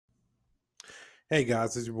Hey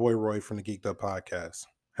guys, it's your boy Roy from the Geeked Up Podcast.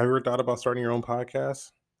 Have you ever thought about starting your own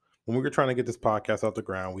podcast? When we were trying to get this podcast off the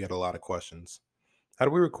ground, we had a lot of questions. How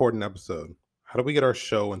do we record an episode? How do we get our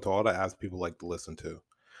show into all the apps people like to listen to?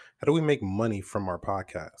 How do we make money from our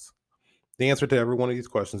podcast? The answer to every one of these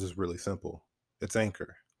questions is really simple. It's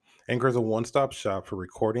Anchor. Anchor is a one-stop shop for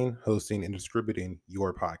recording, hosting, and distributing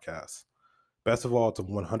your podcast. Best of all, it's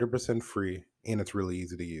 100% free and it's really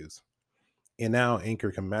easy to use. And now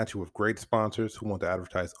Anchor can match you with great sponsors who want to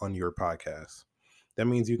advertise on your podcast. That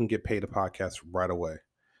means you can get paid a podcast right away.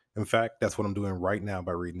 In fact, that's what I'm doing right now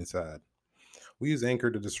by reading this ad. We use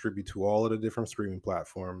Anchor to distribute to all of the different streaming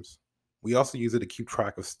platforms. We also use it to keep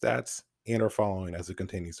track of stats and our following as it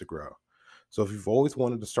continues to grow. So if you've always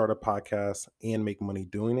wanted to start a podcast and make money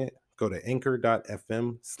doing it, go to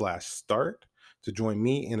anchor.fm/start to join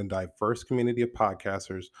me and a diverse community of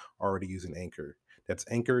podcasters already using Anchor. That's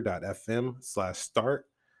anchor.fm/start.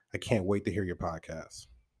 I can't wait to hear your podcast.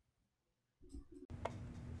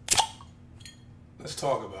 Let's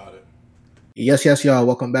talk about it. Yes, y'all.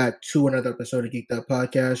 Welcome back to another episode of Geeked Up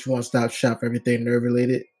Podcast. You want to stop shop for everything nerd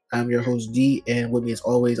related. I'm your host D, and with me as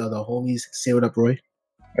always are the homies. Say what up, Roy.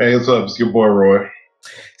 Hey, what's up? It's your boy Roy.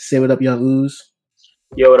 Say what up, Young Ooze.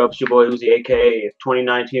 Yo, what up? It's your boy Uzi, aka if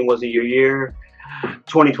 2019 wasn't your year,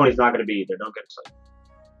 2020 is not going to be either. Don't get excited.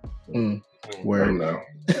 Word. No.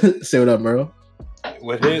 Say what up, Merle.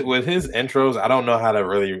 With his intros, I don't know how to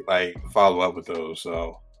really follow up with those.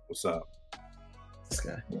 So what's up? This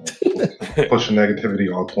guy. Pushing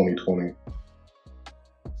negativity all 2020.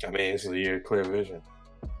 I mean, it's a year of clear vision.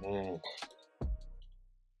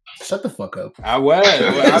 Shut the fuck up. I was.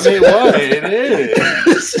 I mean, what? It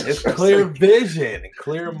is. It's clear vision,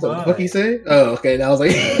 clear mind. What the fuck you say? Oh, okay. That was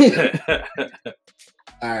like.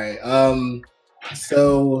 All right.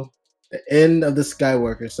 So the end of the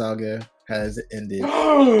Skywalker saga has ended,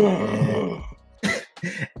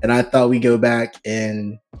 and I thought we'd go back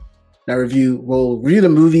and not review. We'll review the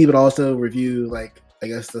movie, but also review, like, I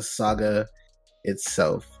guess, the saga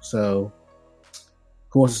itself. So,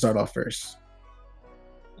 who wants to start off first?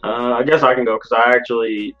 I guess I can go because I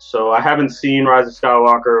haven't seen Rise of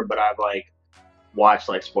Skywalker, but I've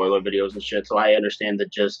watched spoiler videos and shit, so I understand the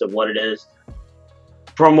gist of what it is.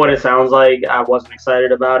 From what it sounds like, I wasn't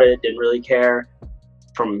excited about it, didn't really care.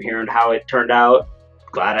 From hearing how it turned out,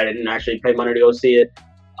 glad I didn't actually pay money to go see it.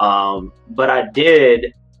 But I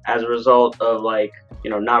did, as a result of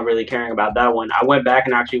not really caring about that one. I went back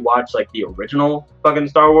and actually watched the original fucking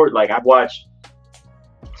Star Wars. I've watched.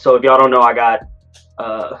 So if y'all don't know, I got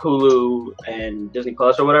Hulu and Disney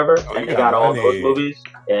Plus or whatever, and they got all those movies.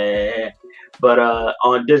 Yeah. But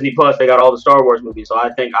on Disney Plus, they got all the Star Wars movies. So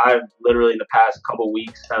I think I've literally in the past couple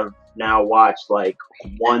weeks have now watched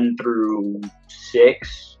 1 through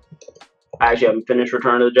 6. I actually haven't finished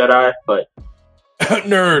Return of the Jedi, but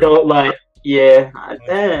nerd.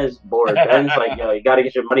 It's bored. Ben's yo, you got to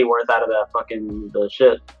get your money worth out of that the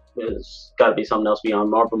shit. There's got to be something else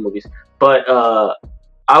beyond Marvel movies. But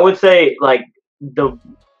I would say the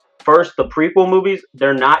prequel movies,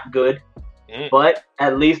 they're not good. But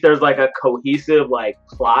at least there's a cohesive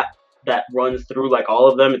plot that runs through all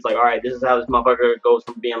of them. It's all right, this is how this motherfucker goes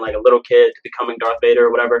from being a little kid to becoming Darth Vader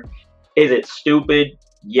or whatever. Is it stupid?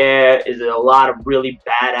 Yeah. Is it a lot of really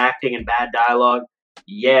bad acting and bad dialogue?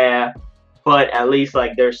 Yeah. But at least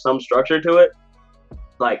there's some structure to it.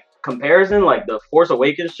 Comparison, the Force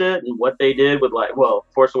Awakens shit and what they did with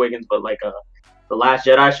Force Awakens, but the Last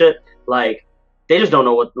Jedi shit, they just don't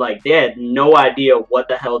know what, they had no idea what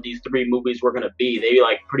the hell these 3 movies were going to be. They,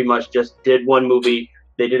 pretty much just did one movie.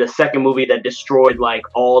 They did a second movie that destroyed,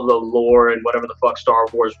 all the lore and whatever the fuck Star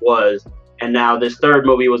Wars was. And now this third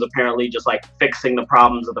movie was apparently just, fixing the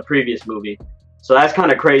problems of the previous movie. So that's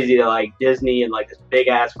kind of crazy that, Disney and, this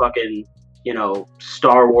big-ass fucking,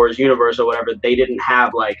 Star Wars universe or whatever, they didn't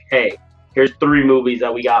have, hey, here's 3 movies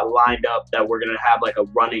that we got lined up that we're going to have a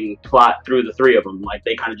running plot through the 3 of them.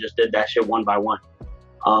 They kind of just did that shit one by one.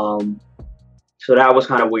 So that was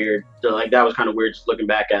kind of weird. So, that was kind of weird just looking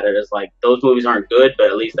back at it. It's those movies aren't good, but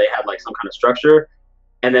at least they have some kind of structure.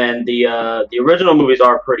 And then the original movies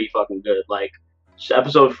are pretty fucking good.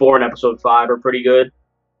 Episode 4 and episode 5 are pretty good.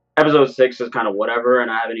 Episode 6 is kind of whatever, and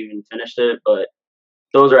I haven't even finished it, but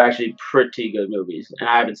those are actually pretty good movies. And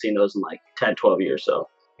I haven't seen those in 10, 12 years, so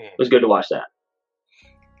it was good to watch that.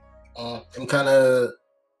 I'm kind of.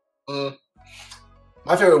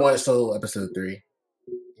 My favorite one is still episode 3.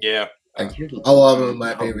 Yeah. All of them,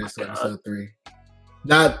 my favorite is episode 3.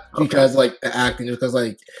 Not because the acting, just because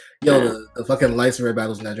the fucking lightsaber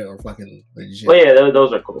battles in that joint are fucking legit. Well, yeah,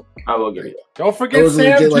 those are cool. I will give you that. Don't forget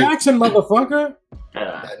Sam Jackson, motherfucker.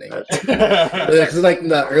 Yeah, That nigga. that's- Because like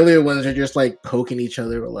the earlier ones are just like poking each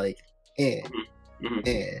other, but like,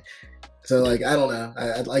 mhm. So like I don't know.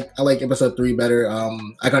 I like episode 3 better.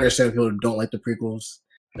 I can understand people who don't like the prequels.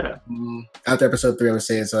 Yeah. After episode 3, I would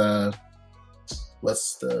say it's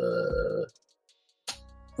what's the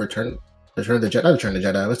Return of the Jedi? Not Return of the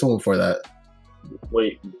Jedi. What's the one before that?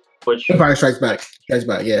 Wait, which Empire Strikes Back. Strikes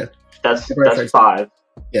Back. Yeah, that's Empire Strikes 5.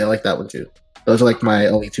 yeah, I like that one too. Those are like my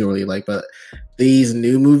only two really like. But these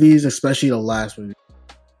new movies, especially the last movie,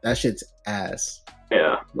 that shit's ass.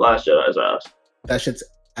 Yeah, Last Jedi's ass. That shit's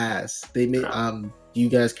ass. They made do you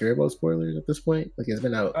guys care about spoilers at this point? Like it's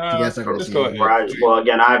been out. You guys not gonna just see go it. ahead. Well,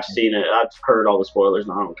 again, I've seen it. I've heard all the spoilers,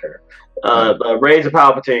 and I don't care. But Rey's a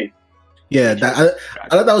Palpatine. Yeah, I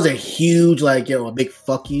thought that was a huge like a big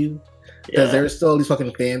fuck you because Yeah. there's still these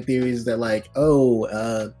fucking fan theories that like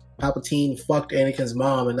Palpatine fucked Anakin's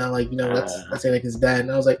mom and now that's Anakin's dad,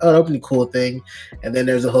 and I was like, oh, that would be a cool thing. And then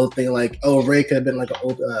there's a whole thing like, oh, Rey could have been like an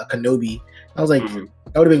old Kenobi. I was like,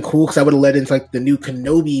 that would have been cool because I would have led into like the new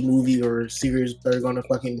Kenobi movie or series they're gonna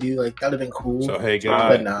fucking do. Like that would have been cool. So hey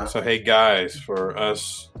But nah. guys, for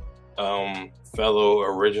us fellow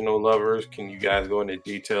original lovers, can you guys go into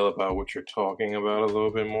detail about what you're talking about a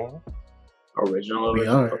little bit more? Original. We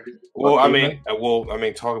are. Well, I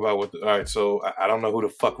mean, talk about what. All right, so I don't know who the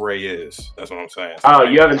fuck Rey is. That's what I'm saying. Oh,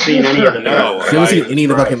 you haven't seen any of the No, You haven't seen any of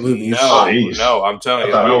the fucking movies. Jeez. No, I'm telling I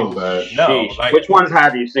you. thought that was bad. No, Sheesh. like, Which ones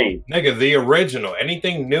have you seen? nigga, the original.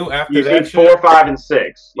 Anything new after You've that? seen 4, 5, and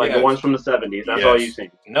 6, like Yes. the ones from the 70s. That's Yes. all you've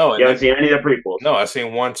seen. No, You haven't seen any of the prequels. no, I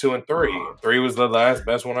seen 1, 2, and 3. 3 was the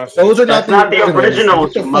best one I seen. Those are That's not the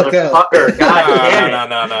originals, you Get the fuck out. motherfucker. God damn it.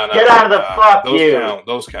 No. Get out of the fuck those you. Count.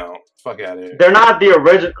 Those count. Fuck out of here. They're not the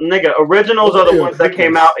original, nigga. Originals are the Yeah, ones that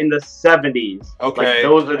came prequels. out in the 70s. Okay, Like,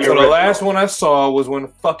 those are the so the originals. last one I saw was when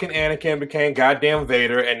fucking Anakin became goddamn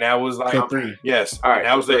Vader, and that was like, So 3. yes, All right,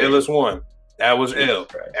 that was the so 3. illest one. That was ill.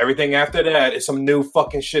 Everything after that is some new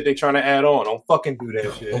fucking shit they trying to add on. Don't fucking do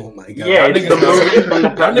that shit. Oh my god. Yeah, Y'all it's the niggas know- movies from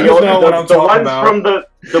y'all the niggas know what I'm the talking ones about. from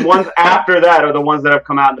the ones after that are the ones that have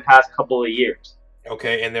come out in the past couple of years.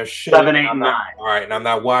 Okay, and there's shit. 7, 8, I'm and not- 9. All right, and I'm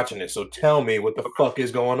not watching it. So tell me what the fuck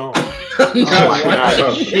is going on. Oh my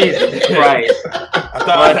god, Jesus Christ. I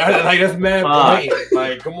thought like that's mad blatant.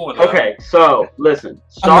 Like, come on. Now. Okay, so listen, I'm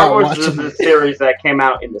Star not Wars is watching a it. series that came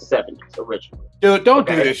out in the 70s originally. Dude, don't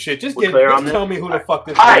do Okay. this shit. Just We're clear on this? tell me who the fuck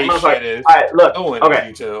this All right, Rey motherfucker. shit is. All right, look. Go into Okay,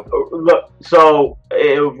 detail. look. So,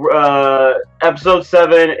 episode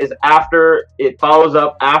 7 is after. It follows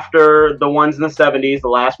up after the ones in the 70s. The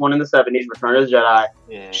last one in the 70s, Return of the Jedi.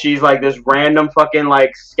 Yeah. She's like this random fucking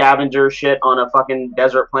like scavenger shit on a fucking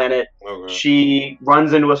desert planet. Okay. She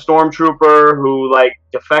runs into a stormtrooper who like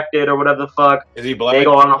defected or whatever the fuck. Is he black? They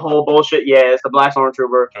go on a whole bullshit. Yeah, it's the black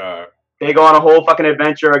stormtrooper. Alright. They go on a whole fucking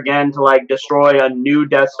adventure again to like destroy a new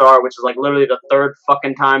Death Star, which is like literally the 3rd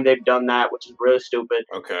fucking time they've done that, which is really stupid.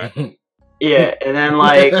 Okay. Yeah, and then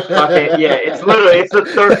like fucking it's literally it's the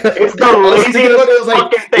It laziest was like,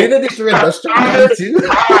 fucking thing. didn't they destroy Death Star too?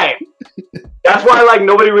 Time. That's why like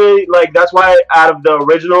nobody really like. That's why out of the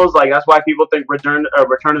originals, like that's why people think Return of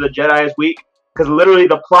the Jedi is weak, because literally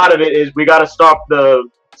the plot of it is we got to stop the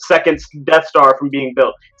 2nd Death Star from being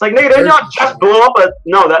built. It's like nigga, they not just blew up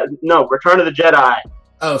no Return of the Jedi.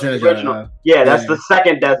 Oh, Return of the Original. Jedi. Yeah, that's Yeah. the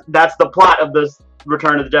 2nd death. That's the plot of this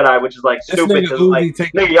Return of the Jedi, which is like This stupid. nigga 'cause, Uzi like,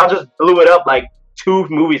 take- nigga, y'all just blew it up like 2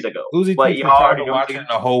 movies ago. Uzi Like, takes y'all the time already to doing watch it. it in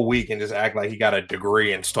a whole week and just act like he got a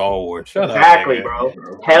degree in Star Wars. Shut Exactly, up, bro.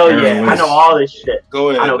 Bro. Hell yeah, I know all this shit. Go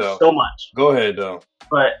ahead, I know though. so much. Go ahead, though.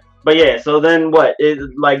 But yeah, so then what? It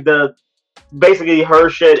like the basically her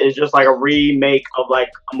shit is just like a remake of like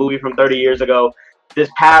a movie from 30 years ago. This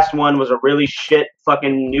past one was a really shit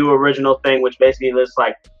fucking new original thing, which basically just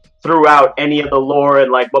like threw out any of the lore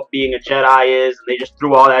and like what being a Jedi is, and they just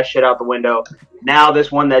threw all that shit out the window. Now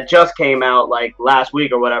this one that just came out like last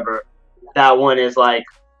week or whatever, that one is like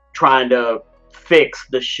trying to fix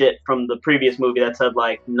the shit from the previous movie that said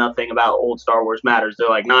like nothing about old Star Wars matters. They're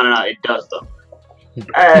like, no, it does though.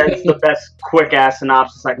 It's the best quick ass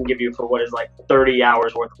synopsis I can give you for what is like 30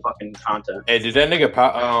 hours worth of fucking content. Hey, did that nigga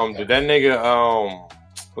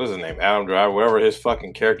what's his name? Adam Driver, whatever his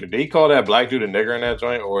fucking character. Did he call that black dude a nigger in that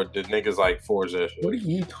joint, or did niggas like force that shit? What are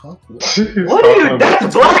you talking about? What are you?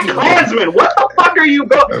 That's Black Klansman. What the fuck are you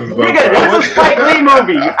going? Nigga, that's a Spike Lee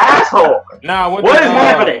movie, you asshole. Nah, What is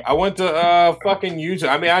happening? I went to fucking YouTube.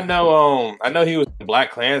 I mean, I know he was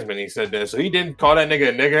Black Klansman. He said that, so he didn't call that nigga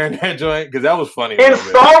a nigger in that joint because that was funny. In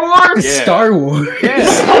Star Wars? Yeah. Star Wars. Yeah,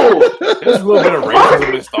 No. there's a little bit of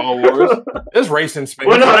racism in Star Wars. There's race in space.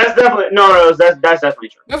 Well, no, that's definitely that's definitely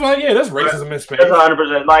true. That's why, yeah, there's racism in space. That's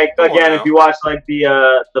 100%. Like Come on again, now. if you watch like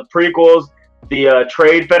the prequels, the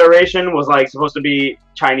Trade Federation was like supposed to be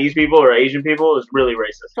Chinese people or Asian people. It was really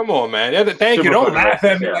racist. Come on, man. Thank you. Super Don't fucking laugh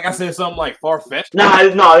at racist, me yeah. like I said something like far-fetched. No,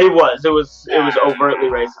 it was overtly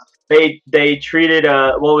racist. They treated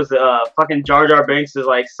what was fucking Jar Jar Binks as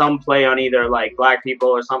like some play on either like black people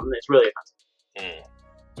or something. It's really offensive.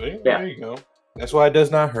 See? Yeah. There you go. That's why it does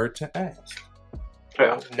not hurt to ask.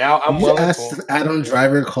 Yeah. Now I'm You well asked informed. Adam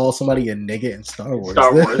Driver call somebody a nigga in Star Wars.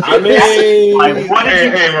 Star Wars. I mean, Like, what Hey,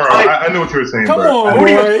 did you? hey, bro, like, I know what you were saying, come bro. on, Who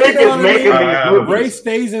do you boy. think You know is what I making mean? I- these movies? Ray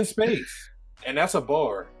stays in space, and that's a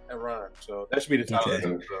bar that rhymes. So that should be the title. Okay. of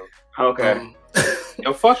the episode. Okay.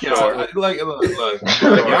 Yo, fuck y'all. Sure. Look,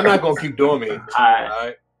 y'all not gonna keep doing me. All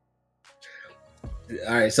right.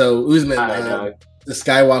 All right, so Usman, Dog. the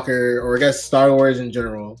Skywalker, or I guess Star Wars in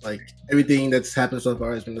general, like everything that's happened so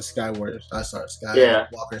far has been the Skywalker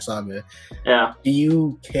saga. Yeah. Do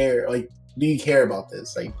you care? Like, do you care about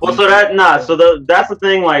this? Like, Well, so that's the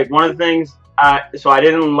thing. Like, one of the things. So I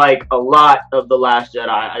didn't like a lot of The Last Jedi.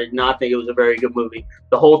 I did not think it was a very good movie.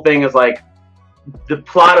 The whole thing is like, the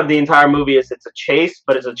plot of the entire movie is it's a chase,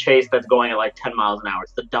 but it's a chase that's going at like 10 miles an hour.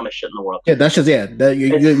 It's the dumbest shit in the world. Yeah, that's just That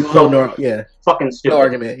you It's so no, yeah, fucking stupid. no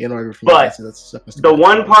argument. You know, argument from But that, so that's The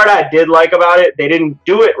one part I did like about it, they didn't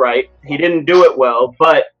do it right. He didn't do it well.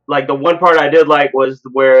 But like the one part I did like was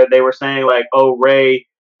where they were saying like, "Oh, Rey,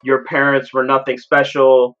 your parents were nothing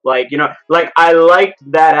special." Like, you know, like I liked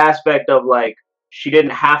that aspect of like she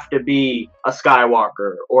didn't have to be a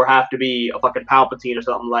Skywalker or have to be a fucking Palpatine or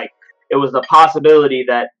something. Like it was the possibility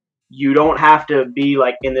that you don't have to be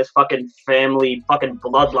like in this fucking family fucking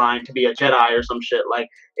bloodline to be a Jedi or some shit. Like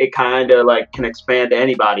it kind of like can expand to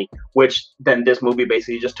anybody, which then this movie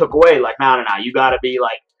basically just took away. Like, no, you gotta be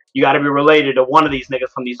related to one of these niggas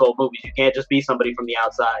from these old movies. You can't just be somebody from the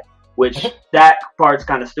outside, which that part's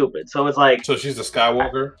kind of stupid. So it's like, So she's a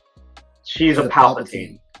Skywalker. she's a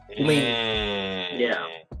Palpatine. I mean, Yeah.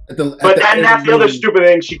 But That's the other stupid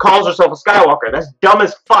thing. She calls herself a Skywalker. That's dumb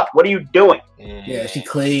as fuck. What are you doing? Yeah, she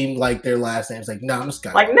claimed like their last names. Like, no, I'm a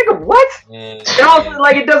Skywalker. Like, nigga, what? And also,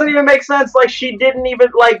 like, it doesn't even make sense. Like, she didn't even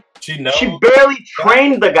like. She She barely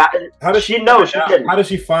trained the guy. How does she know she didn't? How does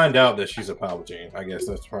she find out that she's a Palpatine? I guess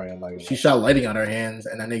that's probably unlikely. She shot lighting on her hands,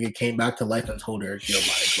 and that nigga came back to life and told her she don't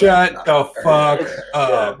mind. Shut the fuck Yeah.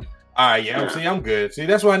 up. All right, yeah. See, I'm good. See,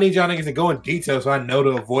 that's why I need y'all niggas to go in detail so I know to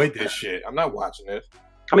avoid this shit. I'm not watching this.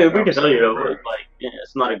 I mean, we can tell you, like, yeah,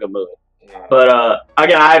 it's not a good movie. But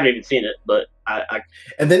again, I haven't even seen it. But I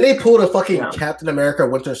And then they pulled a fucking Yeah. Captain America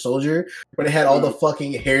Winter Soldier where they had all the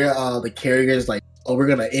fucking hair, the carriers like, oh, we're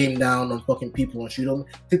gonna aim down on fucking people and shoot them.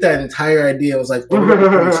 I think that entire idea was like, oh, we're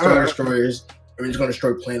gonna be Star Destroyers and we're just gonna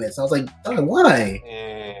destroy planets. I was like, oh,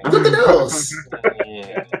 why? Something else.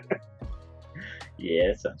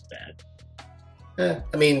 yeah, it sounds bad.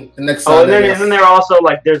 I mean, the next. Oh, and saga, then isn't there also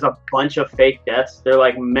like there's a bunch of fake deaths? There are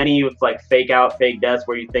like many with like fake deaths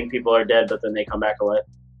where you think people are dead, but then they come back alive.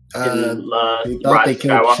 they In, thought they Rise of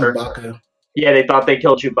killed Skywalker. Chewbacca. Yeah, they thought they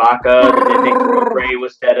killed Chewbacca. They think Rey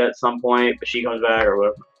was dead at some point, but she comes back or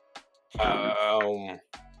whatever.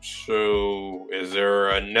 So is there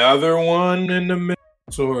another one in the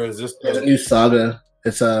mix, or is this? There's a new saga.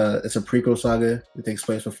 It's a prequel saga. It takes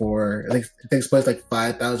place before. I think it takes place like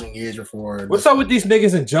 5,000 years before. What's up with these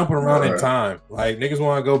niggas and jumping around in Right. time? Like niggas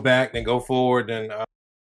want to go back, then go forward, then.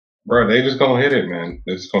 Bro, they just gonna hit it, man.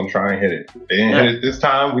 They're just gonna try and hit it. They didn't hit it this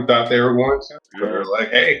time. We thought they were going to. They were like,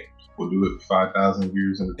 hey, we'll do it for 5,000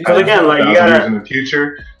 years in the Because again, like, you 5,000 gotta- years in the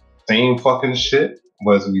future. Same fucking shit,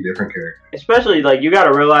 but it's gonna be different characters. Especially like you got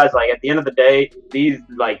to realize like at the end of the day, these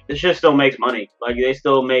like this shit still makes money. Like they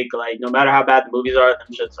still make like no matter how bad the movies are, them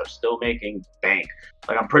shits are still making bank.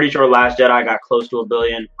 Like I'm pretty sure Last Jedi got close to $1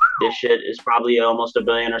 billion. This shit is probably almost $1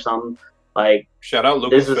 billion or something. Like Shout out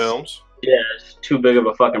This is- Lucasfilms. yeah, it's too big of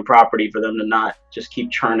a fucking property for them to not just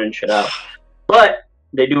keep churning shit out. But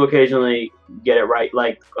they do occasionally get it right.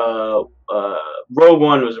 Like Rogue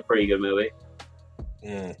One was a pretty good movie.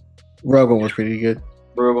 Rogue One was pretty good.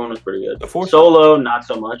 Rogue One was pretty good. The Force, Solo, not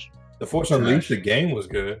so much. the Force Unleashed, the game was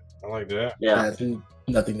good. I like that. Yeah, That's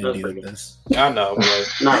nothing to That's do pretty with good. this. I know.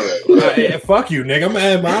 But not really. fuck you, nigga. I'm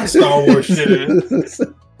adding my Star Wars shit in.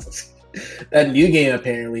 That new game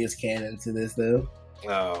apparently is canon to this though.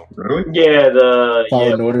 No. Really? Yeah,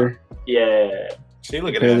 Fallen Order. yeah. See,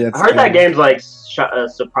 look at Apparently that. I heard that game's like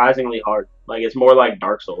surprisingly hard. Like it's more like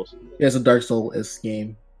Dark Souls. Yeah, it's a Dark Souls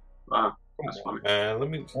game. Wow, that's funny. Man, let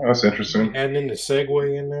me Oh, that's interesting. add in the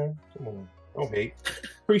segue in there. Come on. Don't hate.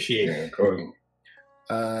 Appreciate it. Yeah, go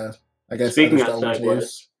ahead. I guess Speaking other of Star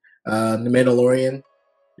Wars segues. news. The Mandalorian.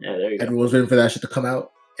 Yeah, there you go. Everyone's waiting for that shit to come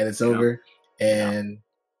out, and it's Yeah. over. And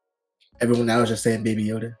everyone now is just saying Baby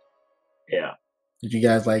Yoda. Yeah. Did you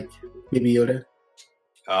guys like Baby Yoda.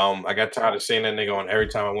 I got tired of seeing that nigga on every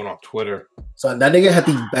time I went on Twitter. So that nigga had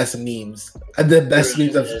the best memes. The best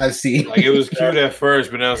memes I've seen. Like, it was cute at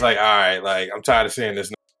first, but then I was like, all right, like, I'm tired of seeing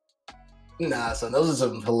this. Nah, so those are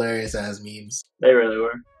some hilarious ass memes. They really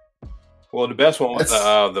were. Well, the best one was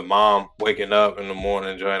the mom waking up in the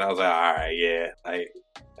morning joint. I was like, all right, yeah. Like,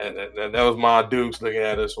 that was Ma Dukes looking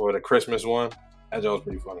at us for the Christmas one. That joke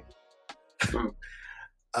was pretty funny.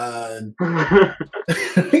 I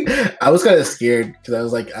was kind of scared because I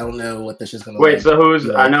was like, I don't know what this is gonna. Wait, like, so who's?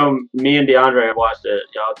 like. I know me and DeAndre have watched it.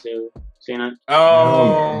 Y'all too seen it?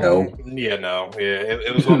 Oh no. Yeah, no, yeah.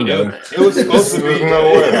 It was it was supposed to be. No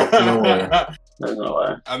way. No way. There's no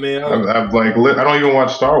way. I mean, I'm like, I don't even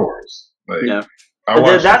watch Star Wars. Like, Yeah. I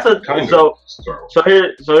watch That's a kind of so. Star Wars. So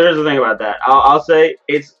here's the thing about that. I'll say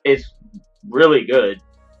it's really good,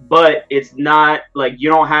 but it's not like you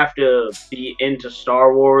don't have to be into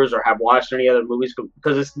Star Wars or have watched any other movies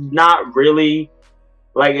because it's not really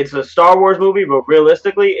like it's a Star Wars movie, but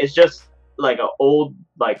realistically, it's just like an old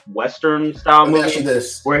like Western style Let me ask you movie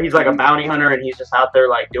this: where he's like a bounty hunter and he's just out there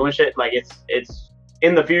like doing shit. Like it's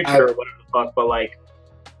in the future or whatever the fuck, but like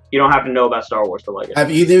you don't have to know about Star Wars to like it.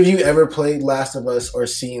 Have either of you ever played Last of Us or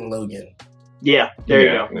seen Logan? Yeah, there you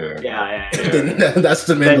go. Yeah. Yeah. That's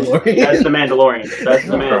the Mandalorian. That's the Mandalorian. That's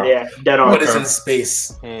the man. Yeah, dead on. But it's in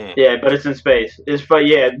space. Yeah, but it's in space. But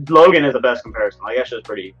yeah, Logan is the best comparison. Like that shit's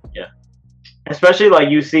pretty. Yeah, especially like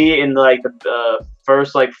you see in like the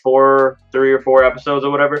first like 3 or 4 episodes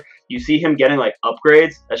or whatever. You see him getting like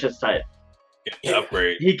upgrades. That's just tight.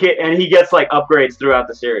 Upgrade. He gets like upgrades throughout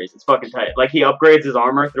the series. It's fucking tight. Like he upgrades his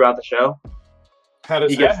armor throughout the show. How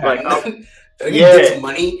does He that gets happen? like He Yeah. gets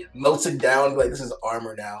money, melts it down, like this is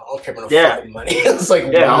armor now. I don't care about no Yeah. fucking money. It's like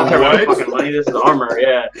yeah, I don't care about What? fucking money. This is armor.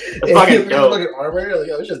 Yeah, it's It's fucking dope. fucking armor. Like,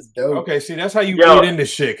 it's just dope. Okay, see, that's how you Yo. read into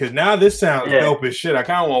shit. Because now this sounds Yeah. dope as shit. I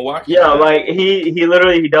kind of want to watch. Yeah, it. like he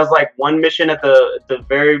literally does like one mission at the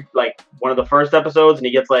very like one of the first episodes, and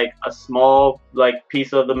he gets like a small like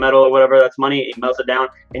piece of the metal or whatever that's money. He melts it down,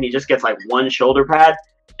 and he just gets like one shoulder pad,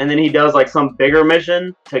 and then he does like some bigger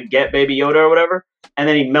mission to get Baby Yoda or whatever, and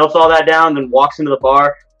then he melts all that down, then walks into the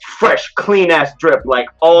bar, fresh, clean ass drip, like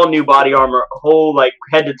all new body armor, whole like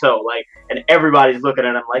head to toe, like, and everybody's looking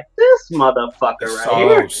at him like this motherfucker the right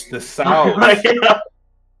here. sauce. The sauce. Like, yeah.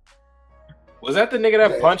 Was that the nigga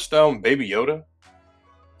that punched Baby Yoda?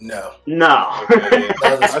 No. No, Okay, yeah.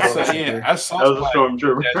 That was a I saw, stormtrooper. yeah, I saw that was a somebody do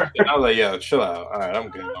stormtrooper. that shit. I was like, yo, chill out. All right, I'm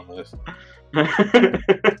good on this.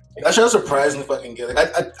 That show's surprisingly fucking good.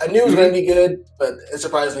 Like, I knew it was gonna be good, but it's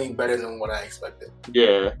surprisingly better than what I expected.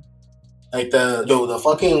 Yeah. Like the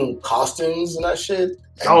fucking costumes and that shit.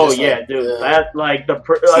 And Oh just, yeah, like, dude. the That like the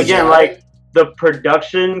CGI. again like the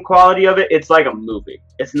production quality of it. It's like a movie.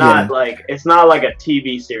 It's not like a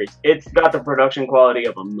TV series. It's got the production quality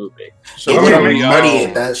of a movie. So They I threw mean, money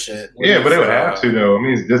at that shit. Yeah, but they would have to though. I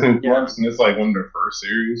mean, it's Disney Yeah. Plus, and it's like one of their first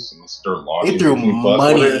series, and it's their launching. They threw Disney Plus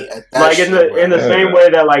money with it. at that Like shit. in the Yeah. same way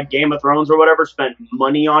that like Game of Thrones or whatever spent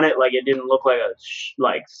money on it. Like it didn't look like a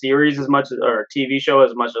like series as much or a TV show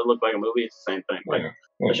as much as it looked like a movie. It's the same thing. Like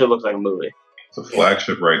Yeah. that shit looks like a movie. It's a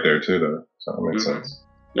flagship right there too, though. So that makes Mhm. sense.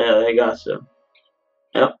 Yeah, they got to.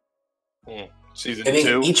 Season I think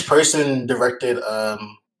 2. each person directed a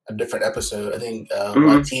different episode. I think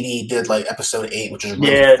Mhm. TD did like episode 8, which is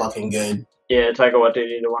really Yeah. fucking good. Yeah, Taika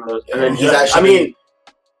Waititi did one of those. And then He's I actually- mean,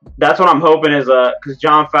 that's what I'm hoping is because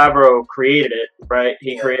Jon Favreau created it, right?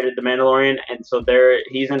 He Yeah. created the Mandalorian, and so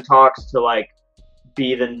he's in talks to like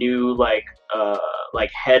be the new like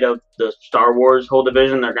head of the Star Wars whole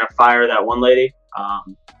division. They're gonna fire that one lady.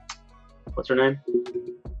 What's her name?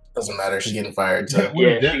 Doesn't matter. She's getting fired. So.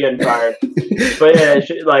 Yeah, she's getting fired. But yeah,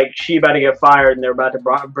 she about to get fired, and they're about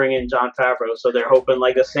to bring in Jon Favreau. So they're hoping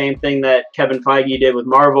like the same thing that Kevin Feige did with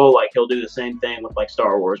Marvel, like he'll do the same thing with like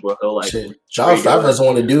Star Wars, where he'll like Shit. John Favreau doesn't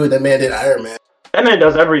want to do it. That man did Iron Man. that man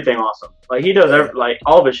does everything awesome. Like he does like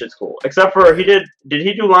all of his shit's cool, except for did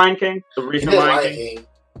he do Lion King? The He recent did Lion Lion King? King.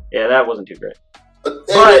 Yeah, that wasn't too great. But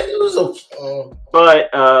But- it was okay. But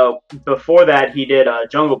before that, he did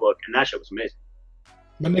Jungle Book, and that shit was amazing.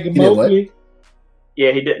 My nigga He did what? Mowgli.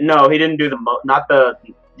 Yeah, he did. No, he didn't do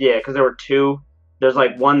because there were two. There's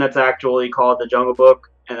like one that's actually called The Jungle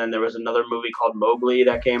Book, and then there was another movie called Mowgli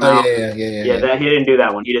that came Oh out. yeah. That he didn't do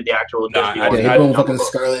that one. He did the actual Nah, Disney I one. Yeah, did- he put Jungle fucking Book.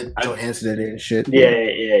 Scarlett Johansson in it and shit.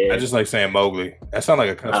 Yeah. I just like saying Mowgli. That sounds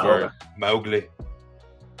like a cuss Oh, word. okay. Mowgli.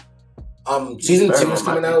 Season Very 2 is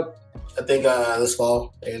coming romantic. out. I think this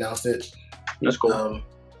fall they announced it. That's cool.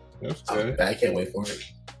 That's I good. can't wait for it.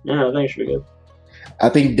 Yeah, I think it should be good. I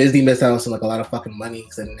think Disney missed out on like a lot of fucking money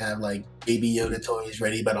because they didn't have like Baby Yoda toys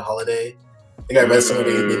ready by the holiday. I think I read somewhere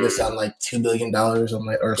they missed out on like $2 billion or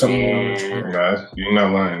something. Guys, you're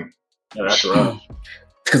not lying. Yeah, that's rough.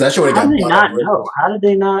 Because that show How got did they bought not out. know? How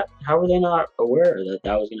were they not aware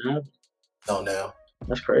that was gonna happen? Don't know.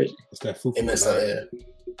 That's crazy. It's that food. They missed out.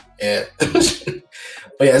 Yeah.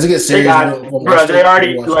 But yeah, it's a good series. They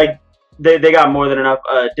already like they got more than enough.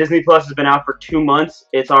 Disney Plus has been out for 2 months.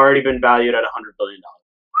 It's already been valued at $100 billion.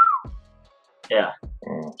 Yeah,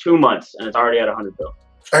 2 months, and it's already at $100 billion.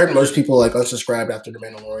 I heard most people like unsubscribed after The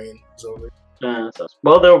Mandalorian was over.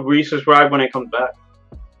 Well, they'll resubscribe when it comes back.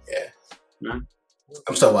 Yeah. No.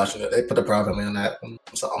 I'm still watching it. They put the profit on that. I'm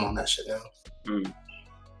on that shit now.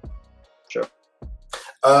 Sure.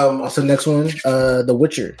 Also, next one, The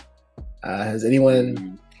Witcher. Has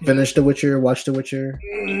anyone finished The Witcher? Watched The Witcher?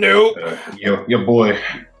 Nope. Your boy.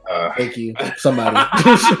 Thank you. Somebody.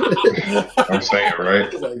 I'm saying it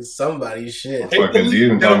right. Like somebody shit. Fucking D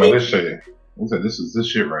even talking about this shit. He said, "This is this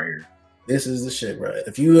shit right here." This is the shit, bro.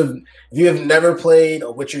 If you have never played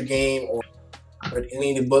a Witcher game or read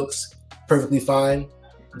any of the books, perfectly fine.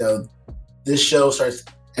 This show starts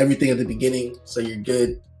everything at the beginning, so you're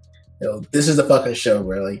good. This is the fucking show,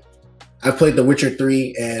 bro. Like, I played The Witcher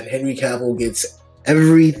 3, and Henry Cavill gets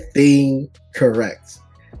everything correct.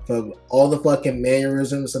 From all the fucking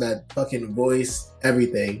mannerisms to that fucking voice,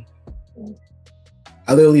 everything.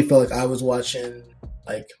 I literally felt like I was watching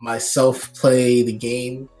like myself play the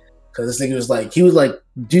game, because this nigga was like,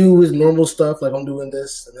 do his normal stuff, like I'm doing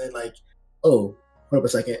this, and then like, oh, hold up a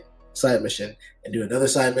second, side mission, and do another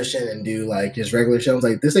side mission, and do like his regular show. I was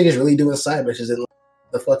like, this nigga's really doing side missions in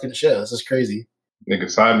the fucking show. This is crazy. Nigga,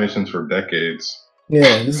 side missions for decades.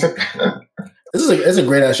 Yeah, this is a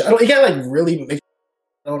great ass show. It can't like really make.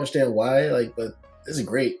 I don't understand why, like, but this is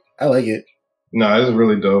great. I like it. No, this is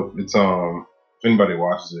really dope. It's if anybody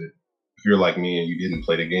watches it, if you're like me and you didn't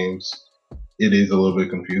play the games, it is a little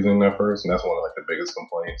bit confusing at first, and that's one of like the biggest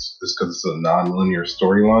complaints. Just because it's a non-linear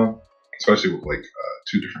storyline, especially with like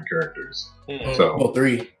 2 different characters. So well,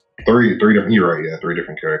 three different. You're right, yeah, 3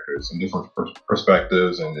 different characters and different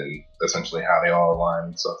perspectives, and then essentially how they all align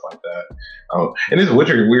and stuff like that. And this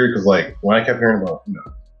Witcher weird because like when I kept hearing about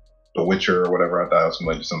The Witcher or whatever, I thought it was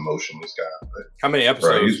like just emotionless guy. But, how many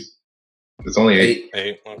episodes? It's only 8.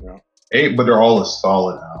 8. Okay. 8, but they're all a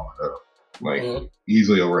solid hour though. Like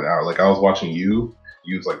easily over an hour. Like I was watching You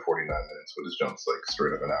was like 49 minutes, but this jump's like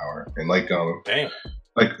straight up an hour. And like damn.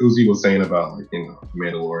 Like Uzi was saying about like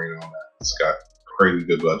Mandalorian and all that. It's got crazy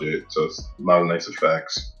good budget, so it's a lot of nice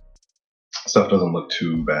effects. Stuff doesn't look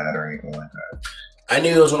too bad or anything like that. I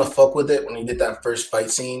knew I was gonna fuck with it when he did that first fight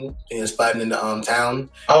scene and he was fighting in the town.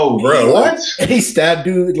 Oh, bro, what? And he stabbed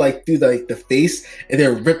dude like through the face and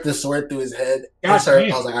then ripped the sword through his head. I was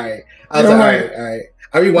like, all right. All right.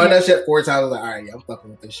 I rewind that shit 4 times. I was like, all right, I'm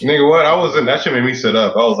fucking with this shit. Nigga, what? That shit made me sit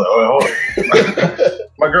up. I was like, oh.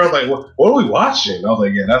 My girl's like, what are we watching? I was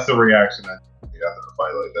like, yeah, that's the reaction I get after a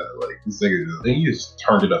fight like that. Like, this nigga, he just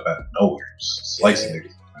turned it up out of nowhere, just slicing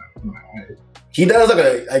niggas. He does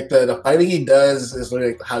like the fighting he does is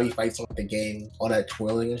literally like how he fights in the game, all that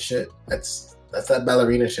twirling and shit. That's that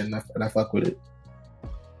ballerina shit, and I fuck with it.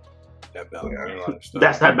 That ballerina stuff.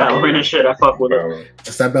 That's that ballerina shit. I fuck with it.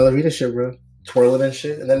 That's that ballerina shit, bro. Twirling and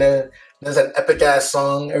shit. And then there's an epic ass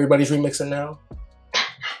song everybody's remixing now.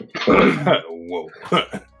 Whoa.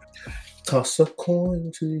 Toss a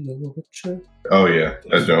coin to the Witcher. Oh yeah,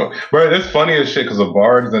 that's dope. Bro, that's funny as shit because the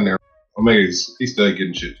bards in there. Omega, he's still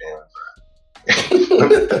getting shit famous.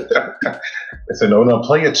 They said, no,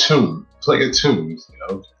 play a tune.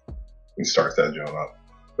 He starts that joint up.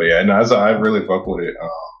 But yeah, no, I really fuck with it.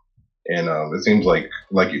 And it seems like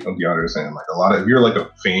DeAndre was saying, like a lot of, if you're like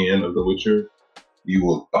a fan of The Witcher, you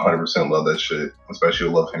will 100% love that shit. Especially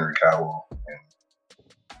love Henry Cavill.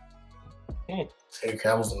 Henry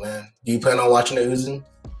Cavill's the man. Do you plan on watching it, Uzi?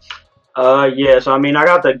 Yeah. So I mean, I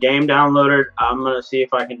got the game downloaded. I'm gonna see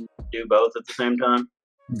if I can do both at the same time.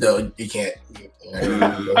 No, you can't.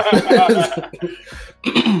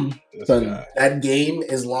 Son, that game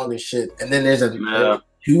is long as shit. And then there's there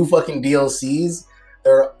 2 fucking DLCs.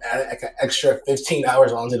 They're like an extra 15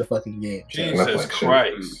 hours onto the fucking game. Jesus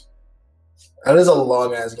Christ. That is a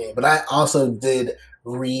long ass game. But I also did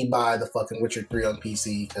re-buy the fucking Witcher 3 on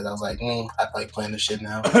PC because I was like, I like playing this shit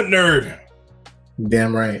now. Nerd.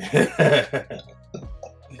 Damn right.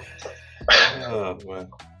 Oh, man.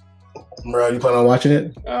 Bro, you plan on watching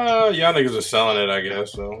it? Y'all niggas are selling it, I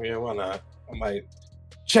guess. So, yeah, why not? I might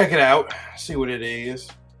check it out, see what it is.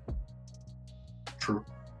 True.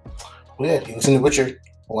 Well, yeah, you seen The Witcher.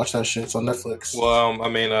 Watch that shit. It's on Netflix. Well, I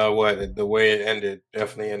mean, the way it ended,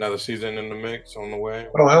 definitely another season in the mix on the way.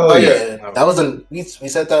 Oh, hell yeah. That was we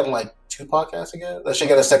said that in like 2 podcast again. That should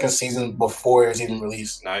get a second season before it's even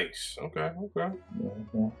released. Nice. Okay.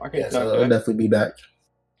 I can Yeah, dug so that. it'll definitely be back.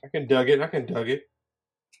 I can dug it.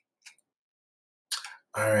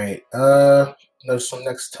 All right. There's some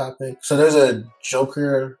next topic. So there's a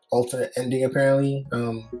Joker alternate ending apparently.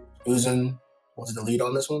 Uzun was the lead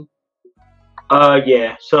on this one.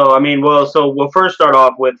 Yeah. So I mean, well, we'll first start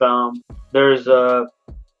off with there's a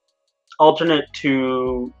alternate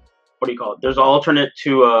to what do you call it? There's an alternate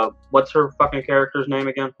to what's her fucking character's name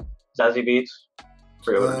again? Zazie Beetz. I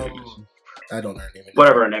forget what her name is. I don't know her name.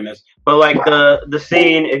 Whatever her name is. But like the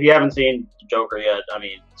scene, if you haven't seen Joker yet, I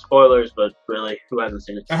mean spoilers, but really, who hasn't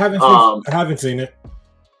seen it? I haven't seen it.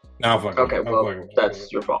 No, I'm fucking. Okay, I'm well, fucking.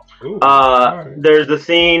 that's your fault. Ooh, alright. There's the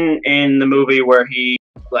scene in the movie where he,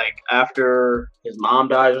 like, after his mom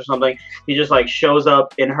dies or something, he just, like, shows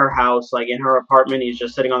up in her house, like, in her apartment. He's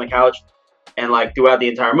just sitting on the couch. And, like, throughout the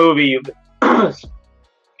entire movie,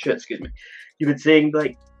 excuse me. You've been seeing,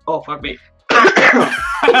 like, oh, fuck me.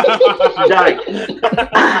 Dying.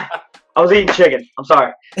 I was eating chicken. I'm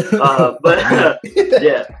sorry. But,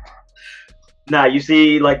 yeah. Nah, you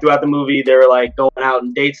see, like, throughout the movie, they're, like, going out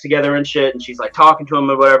on dates together and shit, and she's, like, talking to him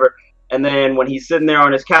or whatever. And then when he's sitting there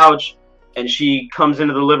on his couch, and she comes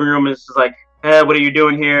into the living room and is like, hey, what are you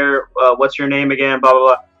doing here? What's your name again? Blah, blah,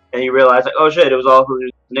 blah. And you realize, like, oh, shit, it was all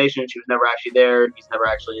hallucination. She was never actually there. He's never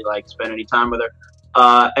actually, like, spent any time with her.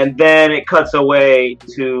 And then it cuts away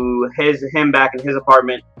to him back in his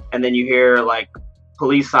apartment, and then you hear, like,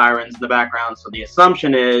 police sirens in the background. So the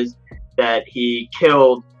assumption is that he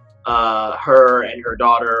killed her and her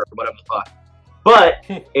daughter, or whatever the fuck. But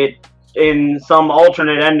it, in some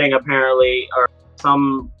alternate ending, apparently, or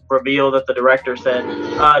some reveal that the director said,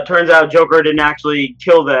 turns out Joker didn't actually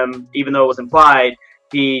kill them, even though it was implied.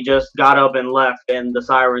 He just got up and left, and the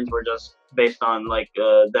sirens were just based on, like,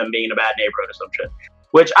 them being in a bad neighborhood or some shit.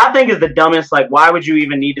 Which I think is the dumbest. Like, why would you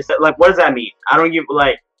even need to say, like, what does that mean? I don't give,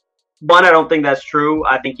 like, one, I don't think that's true.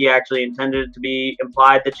 I think he actually intended it to be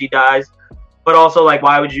implied that she dies. But also, like,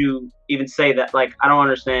 why would you even say that? Like, I don't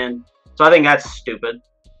understand. So I think that's stupid.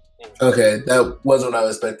 Okay, that wasn't what I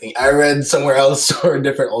was expecting. I read somewhere else or a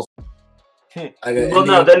different. Well,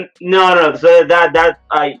 no. So that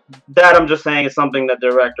I'm just saying is something that the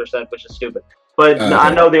director said, which is stupid. But okay.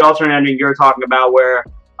 I know the alternate ending you're talking about, where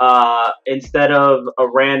instead of a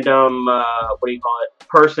random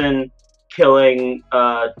person killing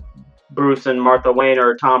Bruce and Martha Wayne,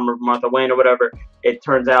 or Tom or Martha Wayne or whatever, it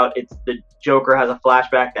turns out it's the Joker has a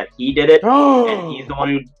flashback that he did it, and he's the one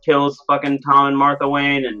who kills fucking Tom and Martha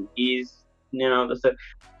Wayne, and he's, you know,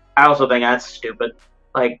 I also think that's stupid.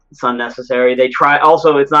 Like, it's unnecessary. They try.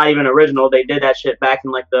 Also, it's not even original. They did that shit back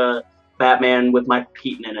in, like, the Batman with Michael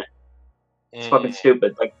Keaton in it. It's fucking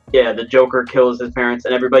stupid. Like, yeah, the Joker kills his parents,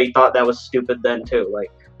 and everybody thought that was stupid then too.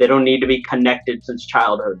 Like, they don't need to be connected since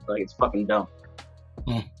childhood. Like, it's fucking dumb.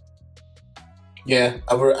 Yeah,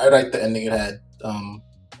 I like the ending it had.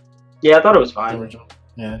 Yeah, I thought it was fine. Original.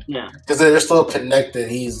 Yeah, because they're still connected.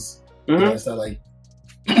 He's you know, it's not like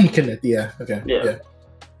connected. Yeah, okay. Yeah,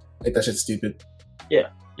 like that shit's stupid. Yeah,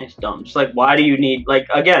 it's dumb. Just like, why do you need, like,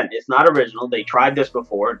 again, it's not original. They tried this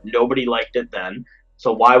before. Nobody liked it then.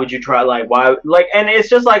 So why would you try, like, why, like, and it's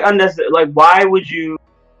just, like, unnecessary. Like, why would you,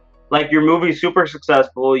 like, your movie's super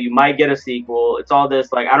successful. You might get a sequel. It's all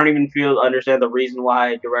this, like, I don't even understand the reason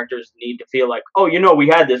why directors need to feel like, oh, you know, we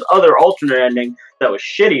had this other alternate ending that was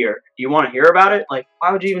shittier. Do you want to hear about it? Like,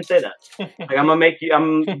 why would you even say that? Like, I'm gonna make you,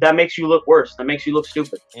 that makes you look worse. That makes you look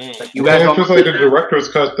stupid. Like, you guys it's just like the director's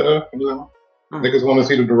cut, though. You know? Niggas want to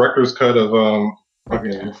see the director's cut of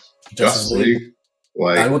fucking Justice League.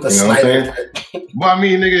 Like, you know what I'm saying? Well, I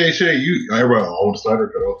mean, nigga, shit, everybody, the Snyder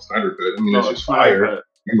cut. I mean, it's just fire.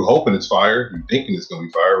 You hoping it's fire. You thinking it's gonna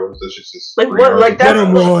be fire. Or that's just like what? Like that?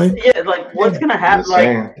 Yeah, like what's gonna happen?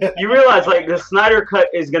 Like, you realize, like, the Snyder cut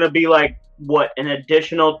is gonna be like what, an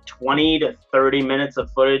additional 20 to 30 minutes of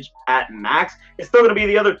footage at max. It's still gonna be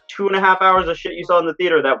the other 2.5 hours of shit you saw in the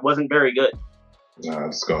theater that wasn't very good. Nah,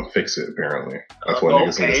 it's gonna fix it. Apparently, that's why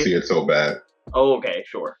niggas want to see it so bad. Oh, okay,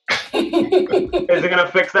 sure. Is it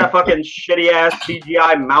gonna fix that fucking shitty ass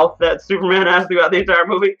CGI mouth that Superman has throughout the entire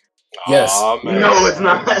movie? Yes. Oh, no, it's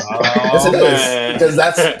not. Yes, it is.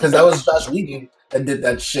 Because that was Josh Whedon that did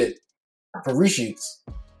that shit for reshoots.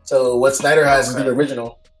 So what Snyder has is the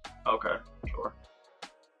original. Okay, sure.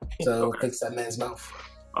 So fix that man's mouth.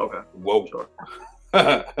 Okay. Whoa. Sure.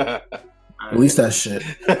 Release that shit.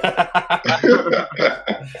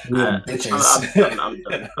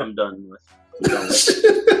 Bitches. I'm done with.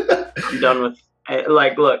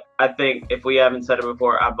 Like, look, I think if we haven't said it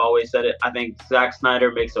before, I've always said it. I think Zack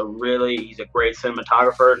Snyder he's a great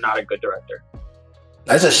cinematographer, not a good director.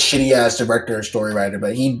 That's a shitty ass director and story writer,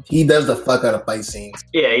 but he does the fuck out of fight scenes.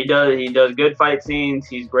 Yeah, he does good fight scenes.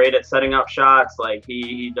 He's great at setting up shots. Like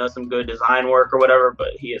he does some good design work or whatever.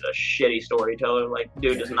 But he is a shitty storyteller. Like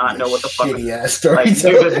dude does not know what the fuck. Shitty ass Like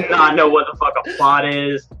storyteller. dude does not know what the fuck a plot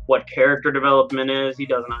is, what character development is. He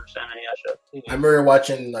doesn't understand any of that I remember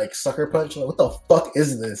watching like Sucker Punch. Like, what the fuck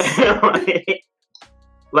is this? shit.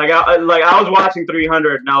 I was watching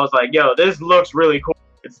 300 and I was like, yo, this looks really cool.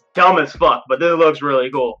 It's dumb as fuck, but this looks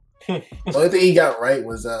really cool. The only thing he got right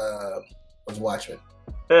was Watchmen.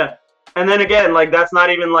 Yeah. And then again, like that's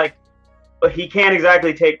not even like he can't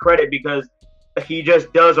exactly take credit because he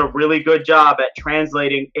just does a really good job at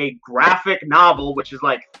translating a graphic novel, which is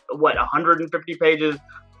like what 150 pages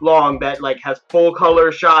long, that like has full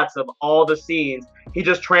color shots of all the scenes. He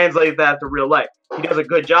just translates that to real life. He does a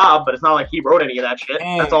good job, but it's not like he wrote any of that shit.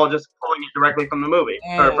 That's all just pulling it directly from the movie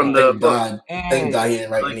or from the book. Thank God he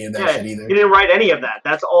didn't write any of that shit either. He didn't write any of that.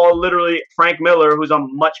 That's all literally Frank Miller, who's a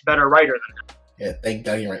much better writer than him. Yeah, thank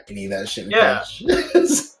God he didn't write any of that shit. Yeah.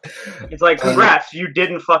 It's like, congrats, you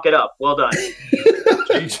didn't fuck it up. Well done.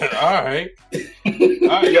 All right.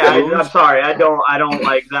 Yeah, I'm sorry. I don't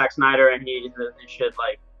like Zack Snyder, and his shit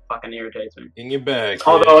like fucking irritates me. In your bag.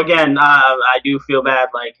 Although again, I do feel bad,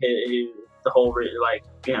 like the whole like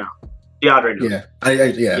DeAndre knows.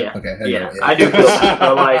 Yeah. Okay. I do feel bad.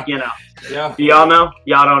 So like Yeah. Do y'all know?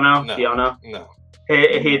 Y'all don't know? No. Do y'all know? No.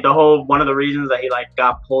 He the whole one of the reasons that he like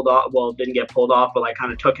got pulled off, well, didn't get pulled off, but like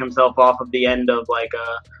kind of took himself off of the end of like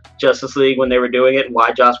Justice League when they were doing it, and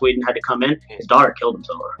why Joss Whedon had to come in. His daughter killed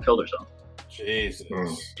herself. Jesus.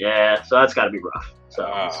 Yeah, so that's got to be rough.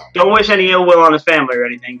 So don't wish any ill will on his family or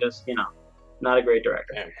anything. Just not a great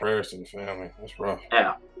director. Damn, prayers to the family. That's rough.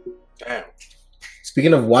 Yeah. Damn.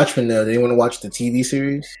 Speaking of Watchmen, though, do you want to watch the TV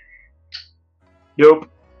series? Nope.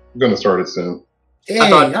 I'm gonna start it soon. Hey,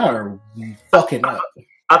 y'all are fucking up.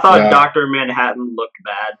 I thought Dr. Manhattan looked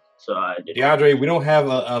bad, so I did. DeAndre, we don't have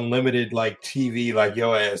a unlimited like TV like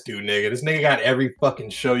your ass do, nigga. This nigga got every fucking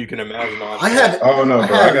show you can imagine on. I have. Oh no,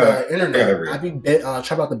 bro! I got internet. I be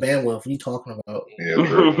try about the bandwidth. What are you talking about? Yeah,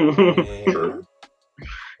 true.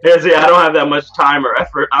 Yeah, see, I don't have that much time or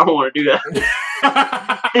effort. I don't want to do that.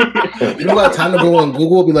 You don't got time to go on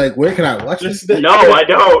Google and be like, where can I watch this? No, I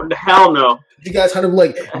don't. Hell no. You guys kind of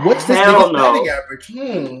like, what's this Hell batting no. average?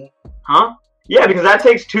 Huh? Yeah, because that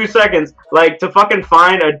takes 2 seconds. Like, to fucking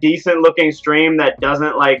find a decent looking stream that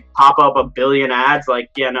doesn't like pop up a billion ads. Like,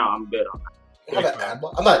 yeah, no, I'm good on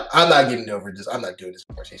that. I'm not getting over this. I'm not doing this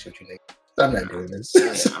conversation with you, nigga. I'm not doing this.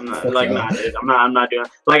 I'm not dude. I'm not doing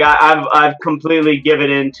it. Like I've completely given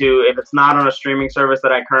into, if it's not on a streaming service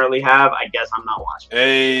that I currently have, I guess I'm not watching.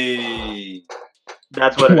 Hey.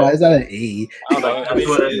 That's what it Why is. is that an A?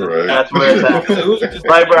 That's where it's at.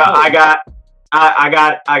 Like, bro, I got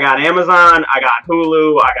Amazon, I got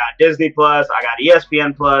Hulu, I got Disney Plus, I got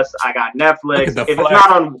ESPN Plus, I got Netflix. If it's not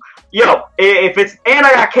on, and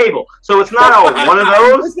I got cable, so it's not on one of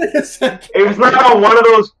those. If it's not on one of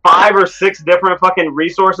those 5 or 6 different fucking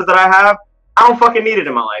resources that I have, I don't fucking need it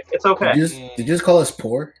in my life. It's okay. Did you just call us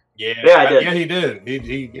poor? Yeah, I did. Yeah, he did. He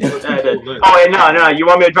I did. Oh, wait, no. You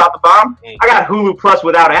want me to drop the bomb? I got Hulu Plus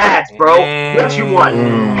without ads, bro. What you want?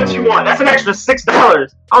 What you want? That's an extra $6.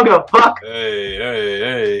 I don't give a fuck.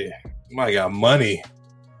 Hey. Somebody got money.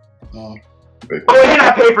 Oh, and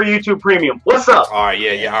I pay for YouTube Premium. What's up? All right,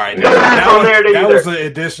 yeah, all right. No ads on there that either. was the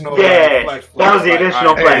additional. Yeah, flex. that was the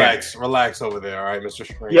additional flex. Relax over there, all right, Mr.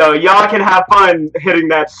 Spring. Yo, y'all can have fun hitting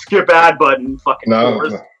that skip ad button. Fucking No,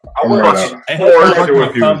 I'm right there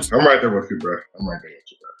with you. I'm right there with you, bro.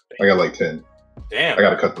 I got like 10. Damn. I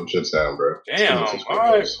gotta cut them shits down, bro. Damn. All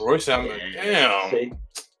right. Roy sound damn. See?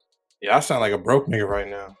 Yeah, I sound like a broke nigga right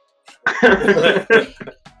now.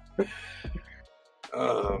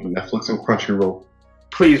 Netflix and Crunchyroll.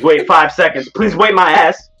 Please wait 5 seconds. Please wait my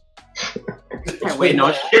ass. Can't wait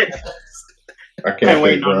no shit. I can't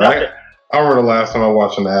wait, bro. I remember the last time I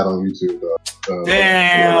watched an ad on YouTube, though.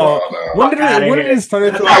 Damn. When did this turn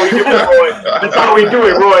into? That's how we do it, Roy. That's how we do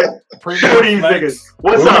it, Roy. Show these niggas.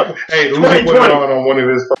 What's up? Hey, Uzi put it on one of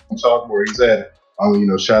his fucking talk where he said,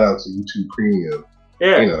 shout out to YouTube Premium.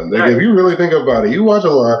 Yeah. Nigga, if you really think about it, you watch a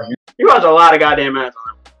lot. You watch a lot of goddamn ads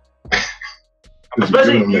on them.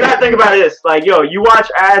 Especially, you gotta think about this. Like, you watch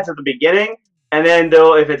ads at the beginning, and then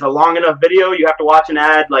if it's a long enough video, you have to watch an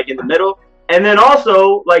ad like in the middle. And then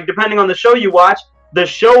also, like, depending on the show you watch, the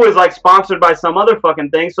show is like sponsored by some other fucking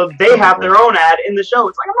thing, so they have their own ad in the show.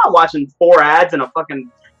 It's like, I'm not watching 4 ads in a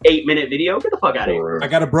fucking 8-minute video. Get the fuck out of here. I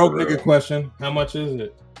got a broke nigga question. How much is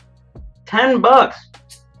it? $10.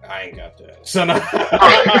 I ain't got that. So no. And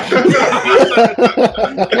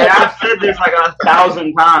I've said this like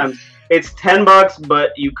 1,000 times. It's $10,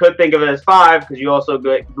 but you could think of it as $5 because you also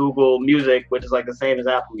get Google Music, which is like the same as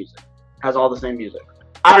Apple Music. Has all the same music.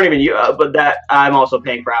 I don't even use, but that I'm also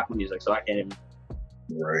paying for Apple Music, so I can't even.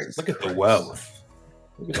 Right. Look at the wealth.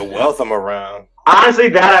 Look at the wealth I'm around. Honestly,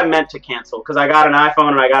 that I meant to cancel because I got an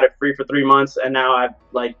iPhone and I got it free for 3 months, and now I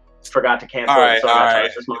forgot to cancel. All right, it, so all I got right.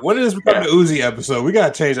 charged this month. When did this become the Uzi episode? We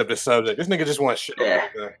gotta change up the subject. This nigga just wants shit. Yeah.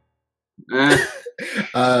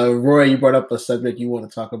 Roy, you brought up a subject you want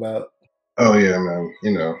to talk about. Oh yeah, man.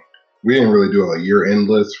 We didn't really do a year-end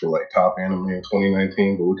list for like top anime in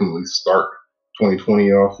 2019, but we can at least start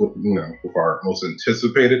 2020 off with with our most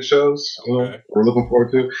anticipated shows. We're looking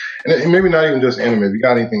forward to, and maybe not even just anime. If you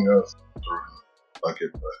got anything else, fuck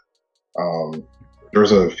it. But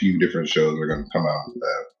there's a few different shows that are going to come out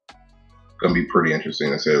that are going to be pretty interesting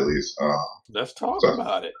to say the least. Let's talk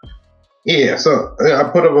about it. Yeah, so I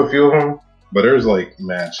put up a few of them, but there's like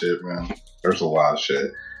mad shit, man. There's a lot of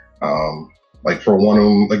shit. Like for one of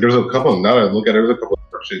them, like there's a couple. Now that I look at it, there's a couple of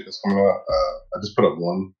shit that's coming out. I just put up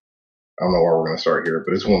one. I don't know where we're gonna start here,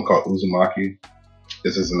 but it's one called Uzumaki.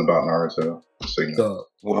 This isn't about Naruto, so you know.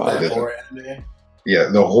 The horror anime. Yeah,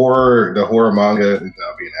 the horror manga is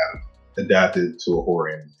now being adapted to a horror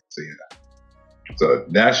anime. So yeah, so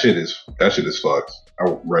that shit is fucked. I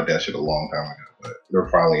read that shit a long time ago, but they're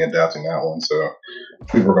finally adapting that one. So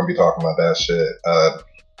people are gonna be talking about that shit.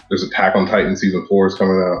 There's Attack on Titan season 4 is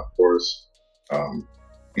coming out, of course.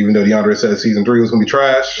 Even though DeAndre said season 3 was gonna be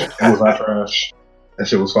trash, it was not trash. That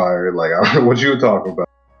shit was fire. Like I don't know what you were talking about.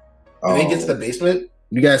 Did they get to the basement?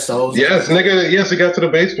 You guys saw? Yes, nigga. Yes, it got to the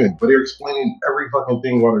basement, but they're explaining every fucking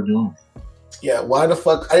thing while they're doing it. Yeah, why the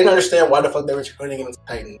fuck? I didn't understand why the fuck they were turning him into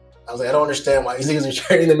Titan. I was like, I don't understand why these niggas are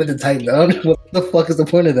turning them into Titan. I don't know what the fuck is the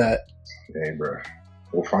point of that. Hey, bro.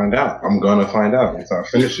 We'll find out. I'm gonna find out once I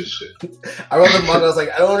finish this shit. I read the manga. I was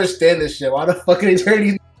like, I don't understand this shit. Why the fuck are they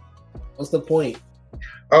turning? What's the point?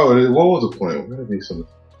 Oh, what was the point? Where did be some?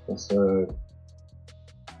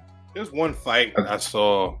 There's one fight I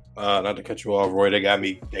saw. Not to cut you off, Roy. That got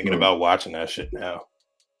me thinking about watching that shit now.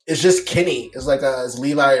 It's just Kenny. It's like it's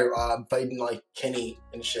Levi fighting like Kenny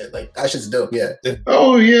and shit. Like that shit's dope. Yeah.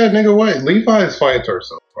 Oh yeah, nigga. What? Levi's fights are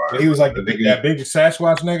so fire. He was like that big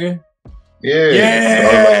Sasquatch nigga.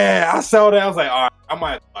 Yeah. I saw that. I was like, all right, I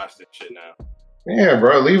might watch this shit now. Yeah,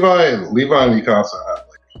 bro. Levi and Mikasa have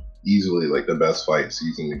like easily like the best fight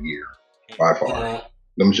season of the year by far. Yeah.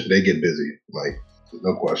 They get busy, like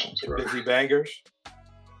no questions, bro. Busy bangers.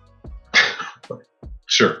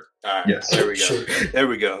 Sure. All right. Yes. There we go. Sure. There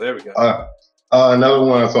we go. There we go. Another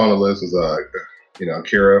one I saw on the list is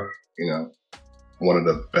Akira. One of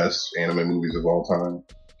the best anime movies of all time.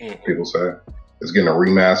 Mm-hmm. People say it's getting a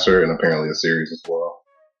remaster and apparently a series as well.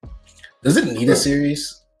 Does it need a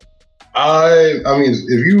series? I mean,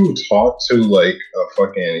 if you talk to like a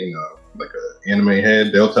fucking like an anime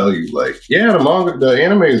head, they'll tell you like, yeah, the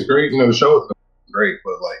anime is great. The show is great,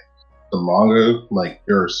 but like the manga, like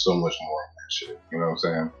there's so much more in that shit. You know what I'm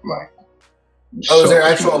saying? Like, is there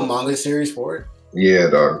actual manga series for it? Yeah,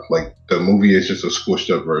 dog. Like the movie is just a squished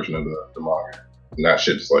up version of the manga, and that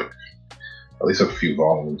shit's like at least a few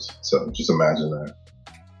volumes. So just imagine that.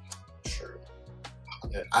 Sure.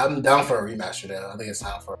 Okay. I'm down for a remaster though. I think it's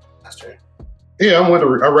time for a remaster. Yeah, I'd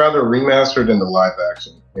rather remaster than the live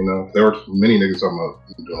action. There were many niggas talking about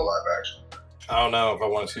doing a live action. I don't know if I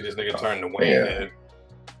want to see this nigga turn to Wayne head.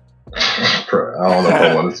 I don't know if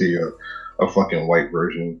I want to see a fucking white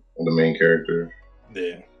version of the main character.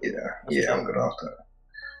 Yeah, I'm good off that.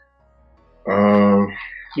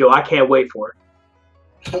 Yo, I can't wait for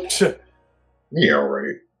it. Yeah,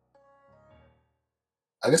 right.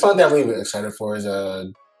 I guess one thing I'm really excited for is I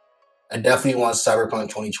definitely want Cyberpunk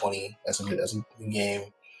 2020. That's a good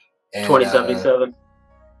game. And, 2077.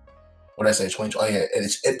 What did I say? 2020. Oh yeah,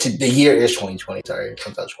 the year is 2020. Sorry, it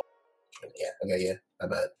comes out 2020. Yeah. Okay. Yeah. My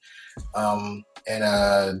bad. And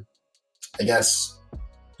I guess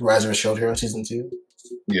Rise of the Shield Hero season 2.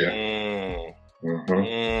 Yeah.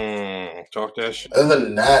 Talk that shit. Other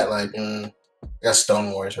than that, like I got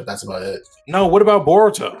Stone Wars, but that's about it. No, what about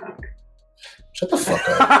Boruto? Shut the fuck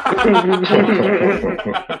up.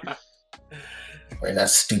 Right, that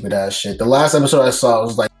stupid ass shit. The last episode I saw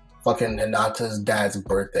was like fucking Hinata's dad's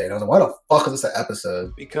birthday. And I was like, why the fuck is this an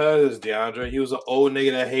episode? Because, DeAndre, he was an old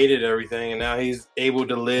nigga that hated everything, and now he's able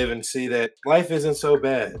to live and see that life isn't so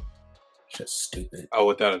bad. Just stupid. Oh,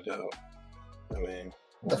 without a doubt. I mean,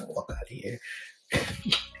 get the fuck out of here.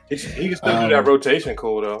 He can still do that rotation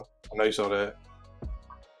cool, though. I know you saw that.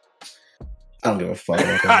 I don't give a fuck.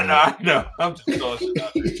 I know. I'm just talking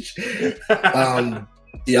shit.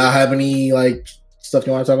 Do y'all have any like stuff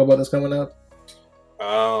you want to talk about that's coming up?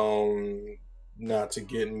 not to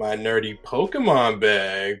get in my nerdy Pokemon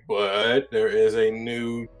bag, but there is a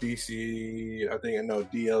new DLC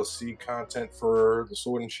content for the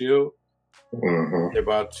Sword and Shield. Mm-hmm. They're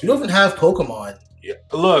about to. You don't even have Pokemon. Yeah.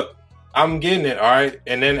 Look, I'm getting it, all right?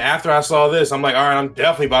 And then after I saw this, I'm like, all right, I'm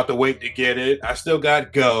definitely about to wait to get it. I still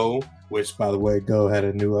got Go, which, by the way, Go had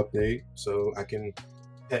a new update, so I can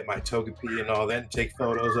pet my Togepi and all that and take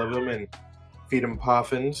photos of them and feed them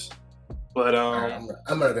poffins. But I'm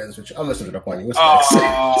gonna get switch. I'm gonna switch it up on you. What's Shout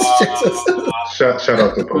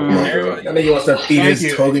out to Pokemon. I think he wants to feed his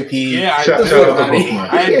Togepi. Yeah, shout out to Pokemon.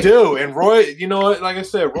 I do. And Roy, you know what? Like I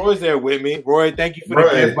said, Roy's there with me. Roy, thank you for the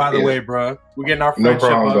gift, by the way, bro. We're getting our friendship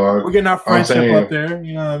up. Dog. We're getting our friendship up there.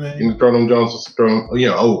 You know what I mean? You throw them Jones,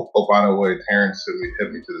 oh, by the way, Terrence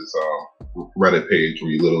hit me to this Reddit page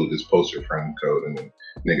where you literally just post your friend code and then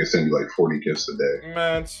niggas send you like 40 gifts a day.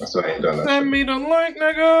 Man, I ain't done that. Send me the link,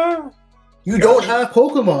 nigga. You don't have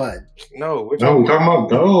Pokemon. No, we're talking about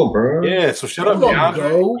Go, bro. Yeah, so shut up, DeAndre.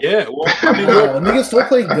 Go? Yeah, well, I mean, niggas still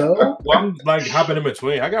play Go. Well, I'm like hopping in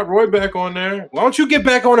between. I got Roy back on there. Why don't you get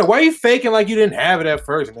back on it? Why are you faking like you didn't have it at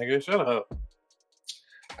first, nigga? Shut up.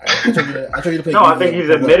 I told you to play. No, I think he's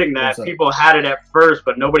admitting that people had it at first,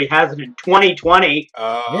 but nobody has it in 2020.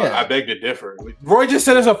 I beg to differ. Roy just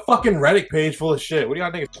said there's a fucking Reddit page full of shit. What do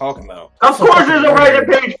y'all think he's talking about? Of course, there's a Reddit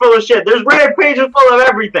page full of shit. There's Reddit pages full of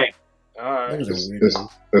everything. All right. This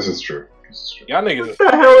is true. Y'all niggas. What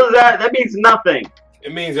the hell is that? That means nothing.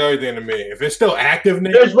 It means everything to me. If it's still active,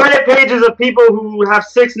 nigga. There's Reddit pages of people who have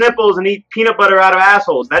 6 nipples and eat peanut butter out of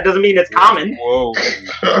assholes. That doesn't mean it's common. Whoa.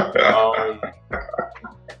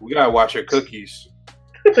 We gotta watch your cookies.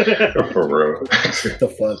 For real. What the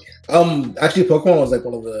fuck? Actually, Pokemon was like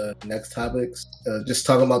one of the next topics. Just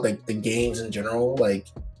talking about like the games in general. Like,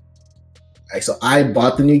 so I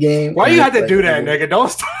bought the new game. Why you have to do that, nigga?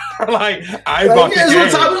 Don't start like I bought the game.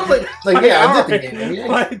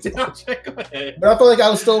 I did the game. But I feel like I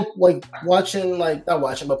was still like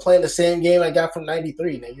playing the same game I got from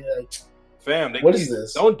 '93, nigga. Like, fam, what is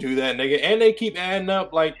this? Don't do that, nigga. And they keep adding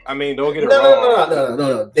up. Like, I mean, don't get it wrong.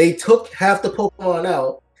 No. They took half the Pokemon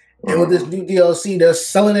out, and with this new DLC, they're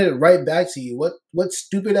selling it right back to you. What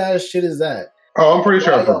stupid ass shit is that? Oh, I'm pretty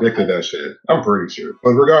sure I predicted that shit. I'm pretty sure.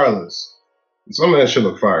 But regardless, some of that shit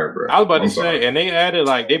look fire, bro. I was about to say, and they added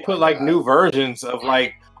they put new versions of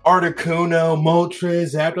like Articuno,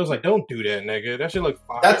 Moltres, Zapdos. Like, don't do that, nigga. That shit look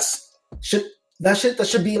fire. That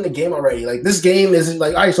should be in the game already. Like, this game isn't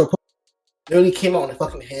like, all right, so it really came out on a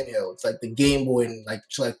fucking handheld. It's like the Game Boy and like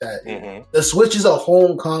shit like that. Mm-hmm. The Switch is a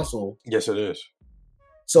home console. Yes, it is.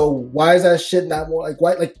 So why is that shit not more like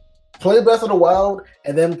why play Breath of the Wild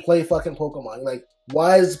and then play fucking Pokemon? Like,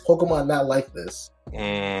 why is Pokemon not like this?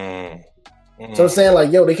 So I'm saying,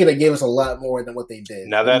 like, yo, they could have gave us a lot more than what they did.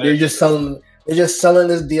 Now that they're just selling this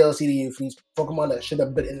DLC to you for these Pokemon that should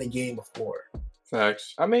have been in the game before.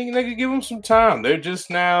 Facts. I mean, they could give them some time. They're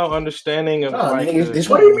just now understanding of. What do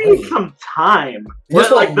you mean some time?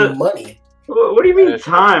 Just like the money. What do you mean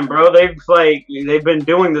time, bro? They've been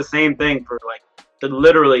doing the same thing for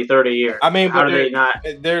literally 30 years. I mean, how do they not?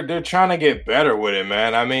 They're trying to get better with it,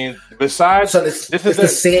 man. I mean, besides, it's the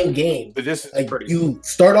same game. But this is like you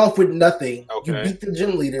start off with nothing. Okay. You beat the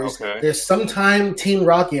gym leaders. Okay. There's sometime Team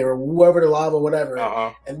Rocket or whoever the lava, whatever,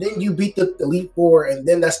 and then you beat the Elite Four, and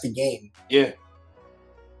then that's the game. Yeah.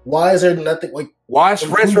 Why is there nothing like? Wash,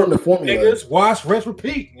 rinse, niggas. Wash, rinse,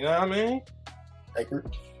 repeat. You know what I mean?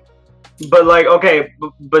 But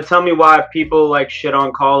but tell me why people shit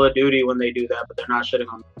on Call of Duty when they do that, but they're not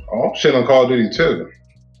shitting on. Oh, shit on Call of Duty too.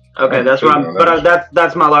 Okay, that's what I'm. But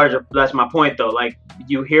that's my point though. Like,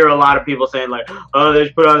 you hear a lot of people saying oh, they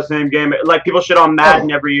just put out the same game. Like, people shit on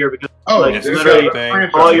Madden every year because it's literally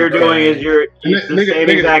all you're doing is it's the same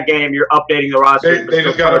exact game. You're updating the roster. They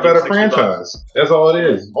just got a better franchise. That's all it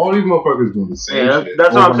is. All these motherfuckers doing the same shit.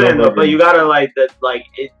 That's what I'm saying though. But you gotta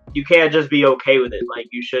you can't just be okay with it. Like,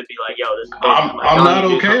 you should be like, yo, this is I'm not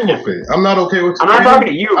okay with it. I'm not okay with it. I'm not talking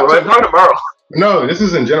to you, bro. I'm talking to Merle. No, this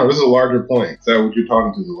is in general. This is a larger point. Is that what you're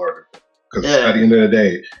talking to? Is a larger point? Because at the end of the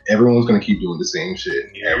day, everyone's going to keep doing the same shit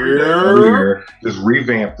every year. Just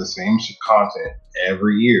revamp the same shit content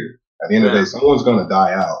every year. At the end of the day, someone's going to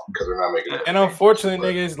die out because they're not making it. And unfortunately,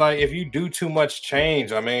 niggas, if you do too much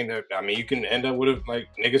change, I mean, you can end up with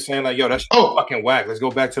niggas saying yo, that's fucking whack. Let's go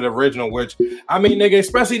back to the original. Which, I mean, nigga,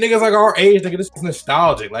 especially niggas like our age, nigga, this is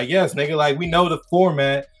nostalgic. Yes, nigga, we know the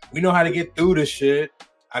format. We know how to get through this shit.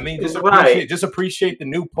 I mean, just appreciate the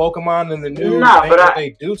new Pokemon and the new thing that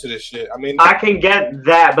they do to this shit. I mean, I can get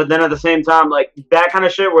that, but then at the same time, that kind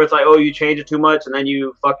of shit where it's oh, you change it too much and then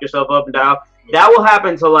you fuck yourself up and down. That will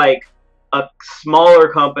happen to a smaller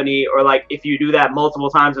company, or like if you do that multiple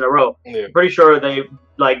times in a row, I'm pretty sure they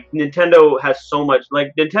like Nintendo has so much.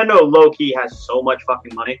 Like Nintendo low key has so much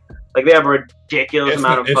fucking money. Like they have a ridiculous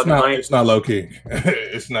amount of fucking money. It's not low key.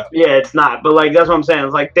 It's not. Yeah, it's not. But like that's what I'm saying.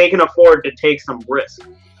 It's like they can afford to take some risk.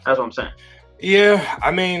 That's what I'm saying. Yeah,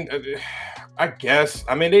 I mean, I guess.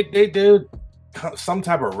 I mean, they do some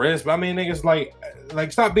type of risk, but I mean, niggas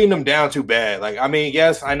like stop beating them down too bad. Like, I mean,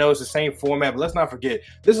 yes, I know it's the same format, but let's not forget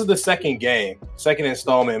this is the second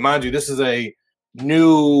installment. Mind you, this is a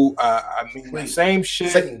new. Same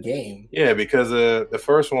shit. Second game. Yeah, because the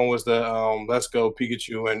first one was the Let's Go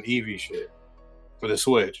Pikachu and Eevee shit for the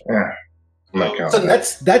Switch. Yeah. So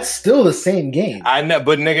that's still the same game. I know,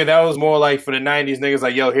 but nigga, that was more like for the 90s. Niggas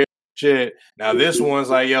like, yo, here. Shit. Now this one's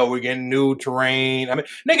like, yo, we're getting new terrain. I mean,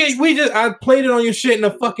 nigga, I played it on your shit in the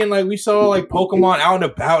fucking like we saw like Pokemon out and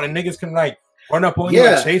about, and niggas can like run up on you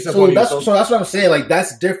and chase up on you. So that's what I'm saying. Like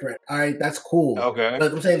that's different. All right, that's cool. Okay.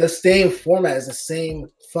 But I'm saying the same format is the same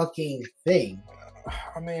fucking thing.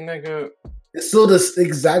 I mean, nigga, it's still the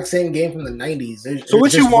exact same game from the 90s. So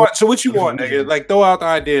what you want, nigga? Like throw out the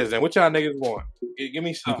ideas then. What y'all niggas want? Give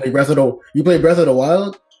me some. You play Breath of the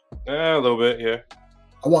Wild? Yeah, a little bit, yeah.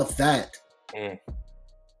 I want that. I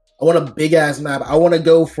want a big ass map. I want to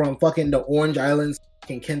go from fucking the Orange Islands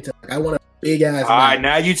to Kenta. I want a big ass map. All right,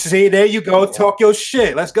 now you see, there you go. Talk your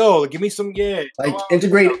shit. Let's go. Give me some, Like,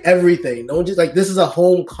 integrate everything. Don't just, like, this is a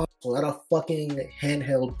home console, not a fucking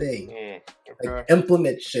handheld thing. Okay. Like,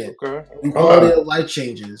 implement shit. Okay. Do quality of life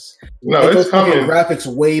changes. No, it's coming. Graphics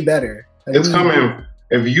way better. Like, it's coming.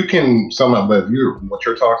 If you can somehow, but what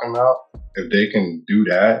you're talking about, if they can do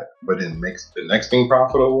that, but it makes the next thing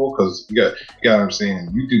profitable, because you got to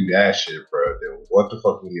understand, you do that shit, bro, then what the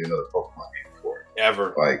fuck do we need another Pokemon game for?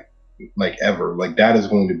 Ever. Like ever. Like that is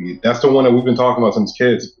going to be, that's the one that we've been talking about since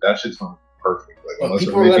kids. That shit's going to be perfect. Like, well,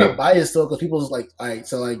 people are going to buy it still, because people's like, all right,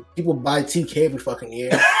 so like people buy 2K every fucking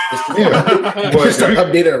year. Just to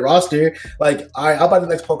update their roster. Like, all right, I'll buy the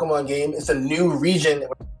next Pokemon game. It's a new region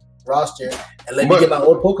roster, and let me get my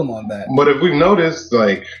old Pokemon back. But if we've noticed,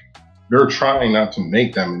 like, they're trying not to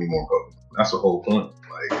make that many more Pokemon. That's the whole point.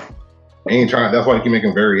 Like, they ain't trying. That's why they keep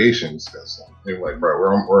making variations. Because they're like, bro,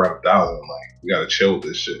 we're at 1,000. Like, we gotta chill with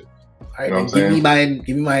this shit. All right, you know what I'm saying?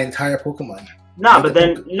 Give me my entire Pokemon.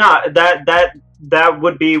 That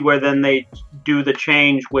would be where then they do the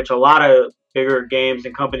change, which a lot of bigger games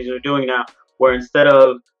and companies are doing now, where instead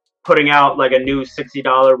of putting out like a new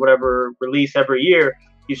 $60 whatever release every year,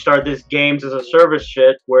 you start this games as a service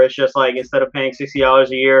shit, where it's just like instead of paying $60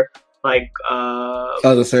 a year, like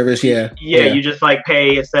the service, yeah, you just like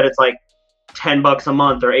pay, instead it's like $10 a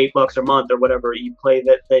month or $8 a month or whatever. You play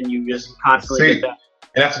that, then you just constantly get that.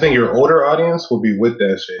 And that's the thing, your older audience will be with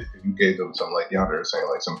that shit if you gave them something like the other saying,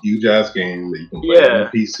 like some huge ass game that you can play on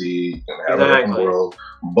the PC, you can have it open world.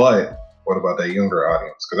 But what about that younger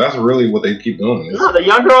audience? Because that's really what they keep doing. No, the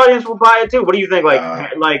younger audience will buy it too. What do you think?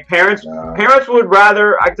 Like parents would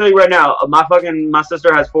rather. I can tell you right now, my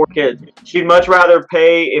sister has 4 kids. She'd much rather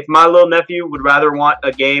pay, if my little nephew would rather want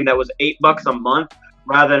a game that was $8 a month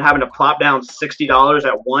rather than having to plop down $60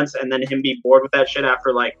 at once and then him be bored with that shit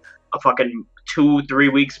after like a fucking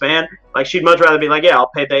 2-3 week span. Like, she'd much rather be like, yeah,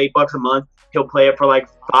 I'll pay the $8 a month. He'll play it for like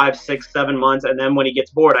 5, 6, 7 months, and then when he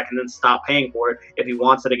gets bored, I can then stop paying for it. If he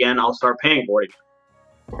wants it again, I'll start paying for it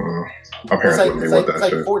again. It's like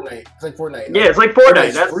Fortnite. It's like Fortnite. Yeah, it's like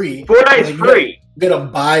Fortnite. That's free. Fortnite's free. You gotta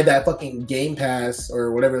buy that fucking Game Pass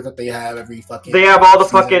or whatever that they have every fucking. They have all the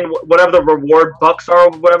fucking whatever the reward bucks are,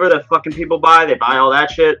 whatever the fucking people buy. They buy all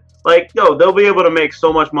that shit. Like, yo, they'll be able to make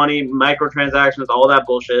so much money, microtransactions, all that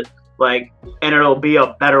bullshit. Like, and it'll be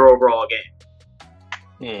a better overall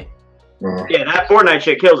game. Yeah, that Fortnite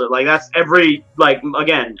shit kills it. Like, that's every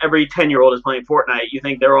 10-year-old is playing Fortnite. You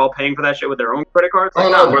think they're all paying for that shit with their own credit cards?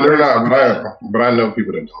 Like, no, but they're not. But I know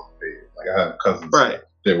people that don't pay it. Like, I have cousins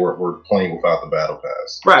that were playing without the battle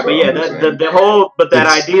pass. Right, so but yeah, that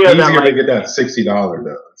idea that like, to get that $60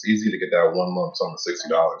 though. It's easy to get that 1 month on the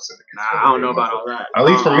 $60 syndicate. I don't know about all that. At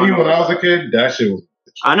least for me, when I was a kid, that shit was.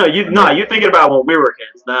 I know you. No, you're thinking about when we were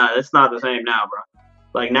kids. Nah, it's not the same now, bro.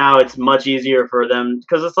 Like, now it's much easier for them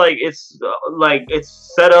because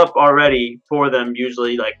it's set up already for them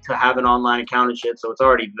usually, like, to have an online account and shit. So it's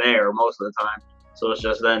already there most of the time. So it's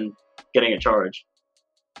just then getting a charge.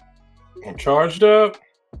 I'm charged up.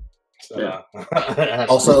 So. Yeah.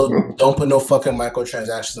 Also, don't put no fucking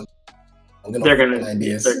microtransactions. They're gonna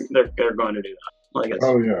do that. Like,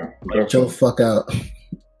 yeah. Chill the fuck out.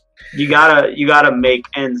 You gotta make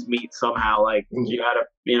ends meet somehow. Like, you gotta,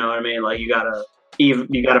 you know what I mean? Like, you gotta,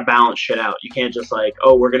 you got to balance shit out. You can't just like,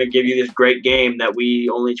 oh, we're gonna give you this great game that we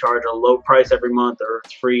only charge a low price every month, or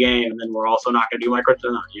it's a free game, and then we're also not gonna do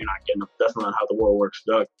microtransactions. No, you're not getting. That's not how the world works,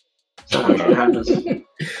 Doug. That's not how shit happens.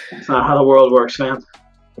 It's not how the world works, man.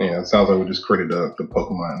 Yeah, it sounds like we just created the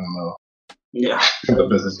Pokemon MMO. Yeah, the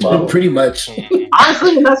business model. Pretty much.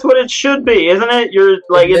 Honestly, that's what it should be, isn't it? You're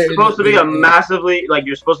like, it's supposed to be a massively, like,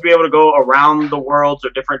 you're supposed to be able to go around the world to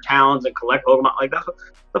different towns and collect Pokemon. Like, that's what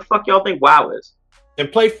the fuck y'all think WoW is.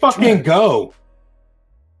 And play fucking Go.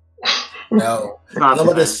 No. I'm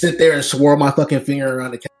gonna just sit there and swirl my fucking finger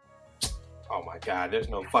around the camera. Oh my god, there's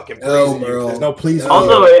no fucking no, bro. There's no please.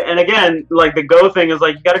 Also, and again, like, the Go thing is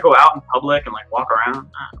like, you gotta go out in public and like walk around.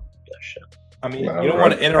 I don't do that shit. I mean, you don't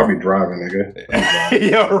want to enter. I'll be driving,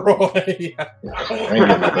 nigga. Yo, Roy.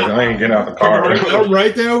 I ain't getting out the car. I'm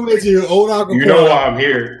right there with you, old Aquaquan. You know why I'm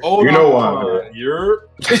here. You know why I'm here.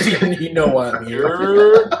 You know why I'm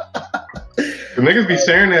here. The niggas be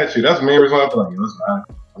staring at you. That's the main reason I'm like, listen,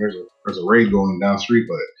 there's a raid going down the street,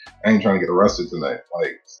 but I ain't trying to get arrested tonight.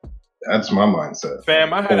 Like, that's my mindset.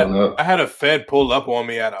 Fam, I had a Fed pull up on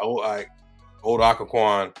me at old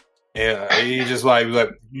Aquaquan. And he just like,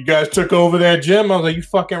 you guys took over that gym. I was like, you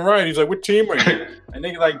fucking right. He's like, what team are you? And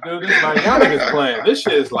niggas like, dude, this is like, y'all niggas playing. This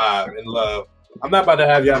shit is live and love. I'm not about to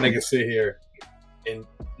have y'all niggas sit here and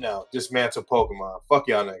dismantle Pokemon. Fuck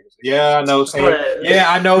y'all niggas. Yeah, I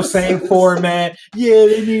know, same format. Yeah,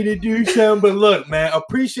 they need to do something. But look, man,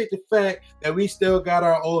 appreciate the fact that we still got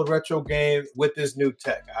our old retro game with this new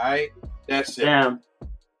tech. All right, that's it.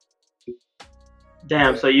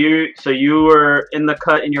 Damn. So you were in the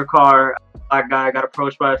cut in your car. Black guy got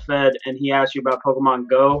approached by a Fed, and he asked you about Pokemon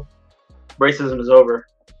Go. Racism is over.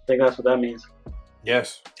 I think that's what that means.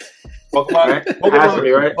 Yes. Pokemon, right? It has to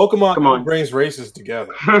be, right? Pokemon brings races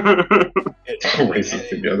together. Races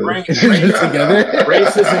together.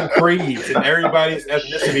 Races and creeds and everybody's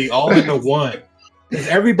ethnicity all into one. Because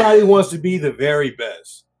everybody wants to be the very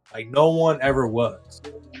best. Like no one ever was.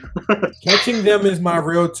 Catching them is my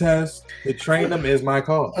real test. To train them is my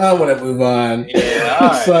cause. I want to move on. Yeah,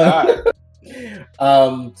 all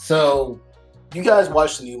right. So you guys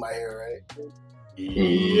watched the new My Hero, right?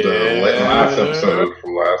 Yeah. The last episode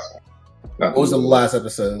from last. What was the last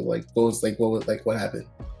episode? What happened?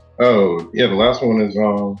 Oh yeah, the last one is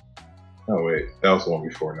Oh wait, that was the one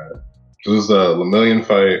before that. So this is the Lemillion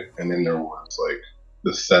fight, and then there was like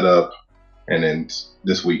the setup, and then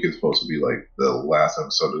this week is supposed to be like the last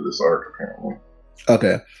episode of this arc, apparently.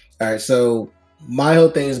 Okay. All right. So my whole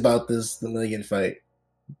thing is about the Lemillion fight.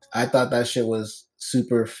 I thought that shit was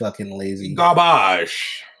super fucking lazy.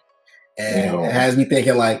 Garbage. And it has me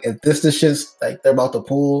thinking, like, if the shit's like they're about to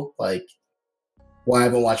pull, like, why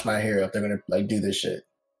haven't watched My Hero if they're gonna like do this shit?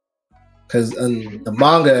 Because in the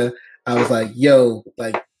manga, I was like, yo,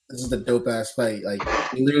 like, this is the dope ass fight. Like,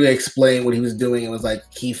 he literally explained what he was doing. It was like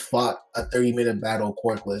he fought a 30-minute battle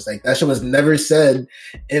quirkless. Like, that shit was never said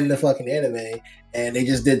in the fucking anime. And they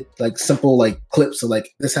just did like simple like clips of like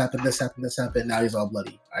this happened. Now he's all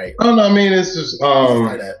bloody. All right. Oh no, I mean it's just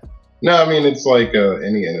no, I mean it's like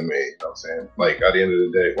any anime. You know what I'm saying? Like at the end of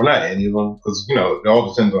the day, well, not any of them, because it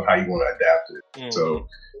all depends on how you want to adapt it. Mm-hmm. So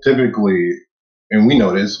typically, and we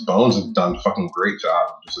know this, Bones has done a fucking great job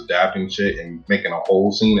of just adapting shit and making a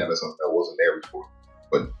whole scene out of something that wasn't there before.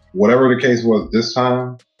 But whatever the case was this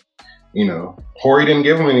time, Hori didn't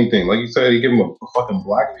give him anything. Like you said, he gave him a fucking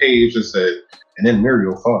black page that said, and then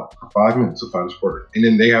Muriel fought for 5 minutes to find a squirt. And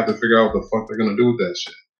then they have to figure out what the fuck they're going to do with that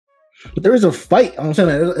shit. But there was a fight. I'm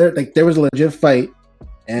saying like there was a legit fight.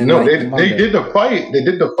 And no, they did the fight. They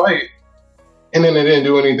did the fight. And then they didn't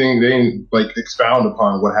do anything. They didn't like expound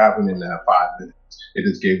upon what happened in that 5 minutes. It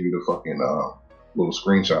just gave you the fucking little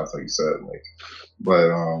screenshots, like you said. Like, but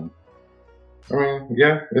I mean,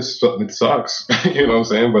 yeah, it sucks. You know what I'm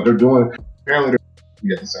saying? But apparently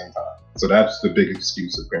they're at the same time. So that's the big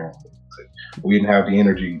excuse apparently. Like, we didn't have the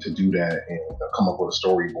energy to do that and come up with a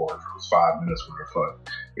storyboard for those 5 minutes worth of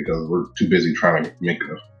fun because we're too busy trying to make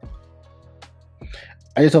it.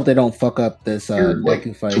 I just hope they don't fuck up this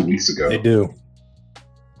Deku fight. 2 weeks ago. They do.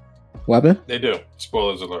 What happened? They do.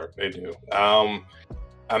 Spoilers alert. They do.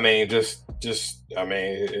 I mean,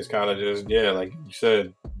 it's kind of just, like you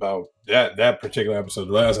said about that particular episode,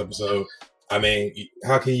 the last episode. I mean,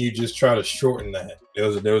 how can you just try to shorten that? There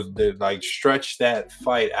was like stretch that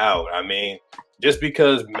fight out. I mean, just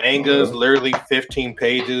because manga is literally 15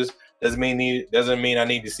 pages doesn't mean I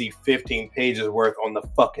need to see 15 pages worth on the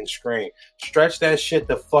fucking screen. Stretch that shit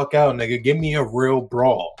the fuck out, nigga. Give me a real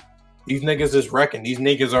brawl. These niggas is wrecking. These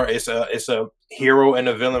niggas it's a hero and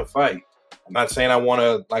a villain fight. I'm not saying I want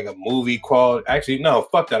a movie quality. Actually, no,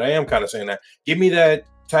 fuck that. I am kind of saying that. Give me that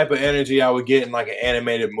type of energy I would get in like an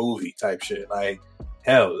animated movie type shit. Like,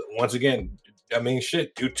 hell, once again, I mean,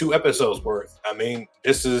 shit, do 2 episodes worth. I mean,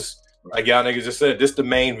 this is, like y'all niggas just said, this the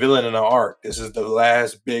main villain in the arc. This is the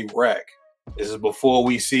last big wreck. This is before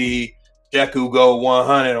we see Deku go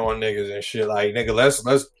 100 on niggas and shit. Like, nigga, let's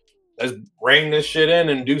bring this shit in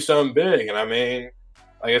and do something big. And I mean,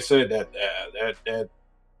 like I said, that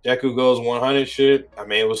Deku goes 100 shit. I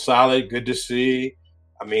mean, it was solid, good to see.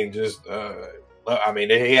 I mean, just I mean,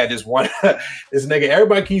 he had this one. This nigga,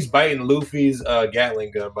 everybody keeps biting Luffy's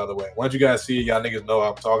Gatling gun. By the way, once you guys see it, y'all niggas know what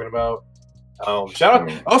I'm talking about. Shout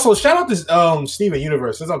out to Steven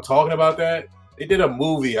Universe. Since I'm talking about that, they did a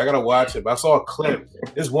movie. I gotta watch it. But I saw a clip.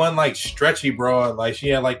 This one like stretchy broad, like she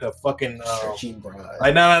had like the fucking stretchy broad.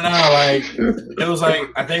 Like no, like it was like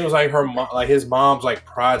I think it was like her like his mom's like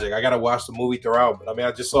project. I gotta watch the movie throughout. But I mean,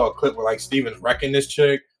 I just saw a clip where like Steven's wrecking this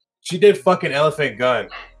chick. She did fucking elephant gun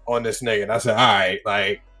on this nigga, and I said, all right,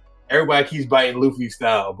 like everybody keeps biting Luffy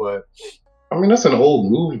style, but I mean that's an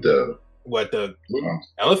old move though. What, the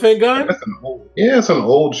elephant gun? It's an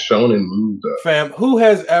old shonen move though. Fam, who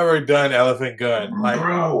has ever done elephant gun? Like,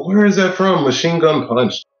 bro, where is that from? Machine Gun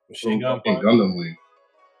Punch. Gundam Wing.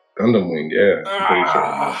 Gundam Wing, yeah.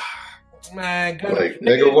 Man, like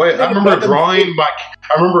nigga, what? I remember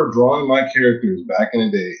drawing my characters back in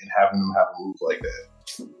the day and having them have a move like that.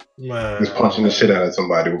 Man. Just punching the shit out of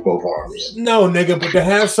somebody with both arms. No, nigga, but to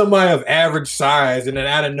have somebody of average size and then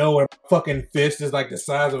out of nowhere, fucking fist is like the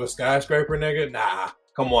size of a skyscraper, nigga. Nah,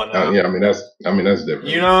 come on. Now. Yeah, I mean that's different.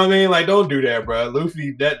 You know what I mean? Like, don't do that, bro.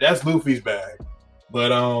 Luffy, that's Luffy's bag.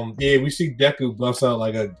 But yeah, we see Deku bust out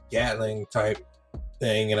like a Gatling type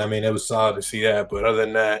thing, and I mean it was solid to see that. But other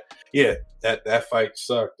than that, yeah, that fight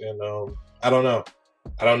sucked, and I don't know.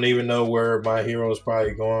 I don't even know where my hero is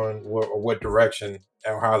probably going or what direction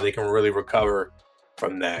or how they can really recover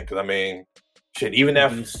from that. Because I mean, shit, even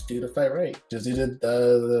after just do the fight right, just do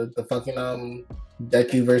the fucking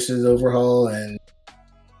Deku versus Overhaul and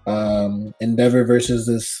Endeavor versus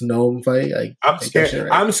this gnome fight. I'm scared.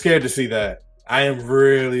 Right. I'm scared to see that. I am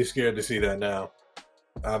really scared to see that now.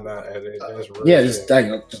 I'm not. That's really just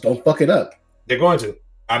don't fuck it up. They're going to.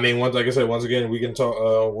 I mean, once again, we can talk.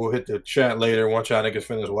 We'll hit the chat later once y'all niggas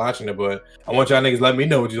finish watching it. But I want y'all niggas let me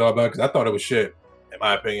know what you thought about it, because I thought it was shit, in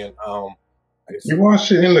my opinion. You watched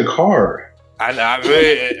it in the car. I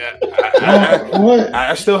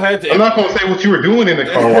still had to. I'm not gonna say what you were doing in the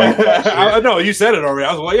car. No, you said it already.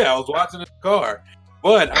 I was watching in the car.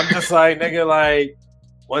 But I'm just like, nigga, like,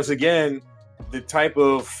 once again, the type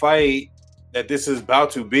of fight that this is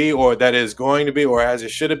about to be, or that is going to be, or as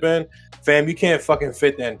it should have been, fam, you can't fucking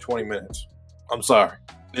fit that in 20 minutes. I'm sorry.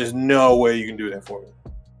 There's no way you can do that for me.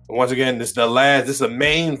 And once again, this is the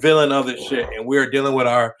main villain of this shit, and we're dealing with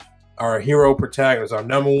our hero protagonist, our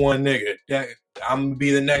number one nigga. I'm gonna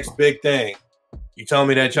be the next big thing. You tell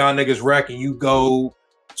me that y'all niggas wreck and you go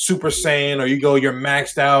Super Saiyan, or you're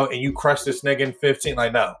maxed out and you crush this nigga in 15.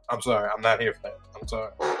 Like, no, I'm sorry. I'm not here for that. I'm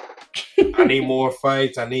sorry. I need more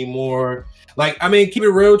fights. I need more. Like, I mean, keep it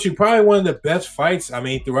real with you. Probably one of the best fights, I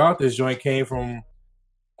mean, throughout this joint came from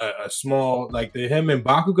a small, like the him and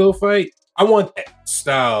Bakugo fight. I want that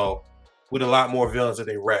style with a lot more villains that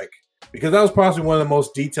they wreck, because that was possibly one of the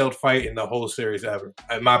most detailed fight in the whole series ever,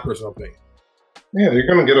 in my personal opinion. Yeah, you're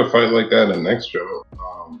gonna get a fight like that in the next show.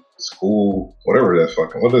 School, whatever that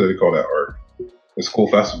fucking, what do they call that arc? The school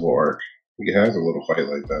festival arc. He has a little fight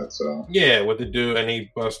like that, so yeah, with the dude, and he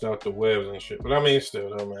bust out the webs and shit. But I mean, still,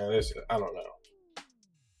 though, man, I don't know.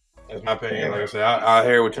 That's my opinion. Like I said, I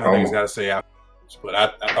hear what y'all niggas gotta say, but I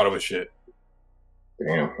thought it was shit.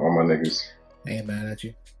 Damn, all my niggas. I ain't mad at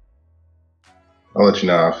you. I'll let you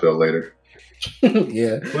know how I feel later.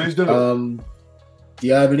 Yeah, please do. Do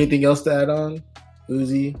you have anything else to add on,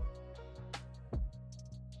 Uzi?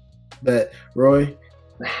 That Roy?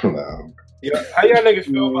 No. Yeah, how y'all niggas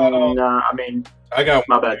feel about Nah, I mean, I got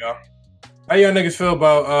my bad. How y'all niggas feel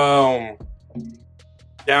about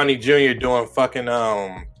Downey Jr. doing fucking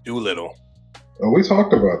Doolittle? Oh, we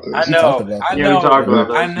talked about this. I know. We talked about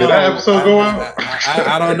this. I know. Did that episode go out?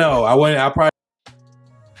 I don't know.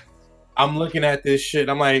 I'm looking at this shit.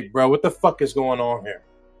 I'm like, bro, what the fuck is going on here?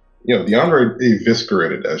 Yo, DeAndre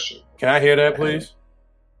eviscerated that shit. Can I hear that, please?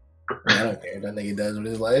 I don't care. That nigga does with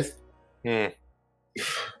his life.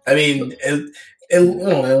 I mean, it I don't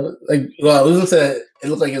know. Like, well, I was gonna say it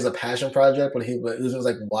looked like it was a passion project, but it was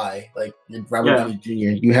like, why? Like, you're Robert Downey Jr.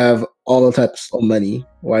 You have all the types of money.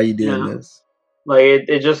 Why are you doing this? Like,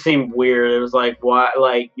 it just seemed weird. It was like, why?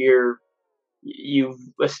 Like, you're you've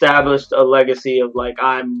established a legacy of like,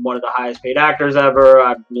 I'm one of the highest paid actors ever.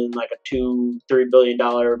 I'm in like a $2-3 billion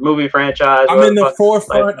movie franchise. I'm in the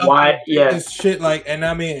forefront of this shit. Like, and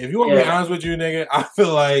I mean, if you want to be honest with you, nigga, I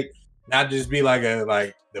feel like not just be like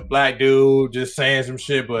the black dude just saying some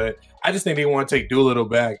shit, but I just think they want to take Doolittle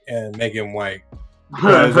back and make him white.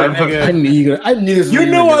 That nigga, I knew this. You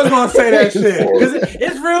knew I was gonna say that shit because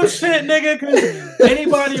it's real shit, nigga. Because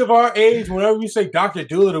anybody of our age, whenever we say Dr.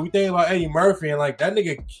 Doolittle, we think about Eddie Murphy, and like that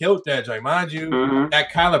nigga killed that joint. Mind you, that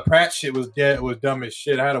Kyla Pratt shit was dumb as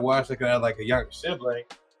shit. I had to watch it because I had like a younger sibling.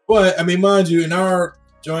 But I mean, mind you, in our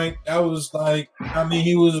joint, that was like, I mean,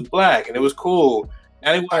 he was black and it was cool.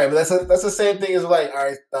 All right, but that's the same thing as like, all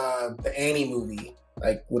right, the Annie movie.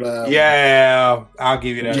 Like with yeah, I'll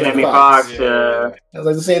give you that. Jamie Foxx. It's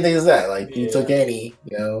like the same thing as that. Like you took Annie,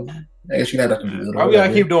 you know. I guess you got to do it. Why we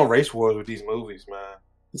gotta keep doing race wars with these movies, man?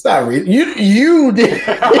 It's not real. You did. You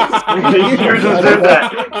just did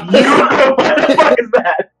that. What the fuck is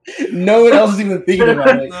that? No one else is even thinking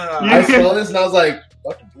about it. I saw this and I was like,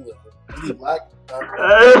 "Fucking do it." Is he black?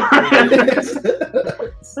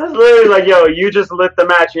 That's literally like, yo, you just lit the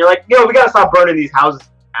match, and you're like, yo, we gotta stop burning these houses.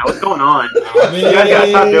 What's going on? I mean, you guys gotta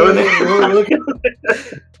stop doing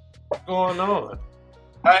this. What's going on?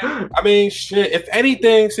 I mean, shit. If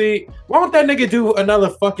anything, see, why don't that nigga do another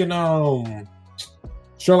fucking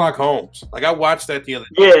Sherlock Holmes? Like I watched that the other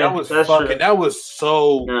day. Yeah, that was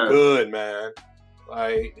so good, man.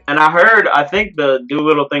 Like, and I think the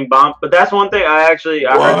Doolittle thing bombed, but that's one thing I heard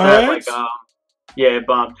that like yeah, it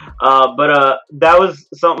bombed. But that was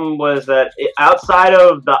something outside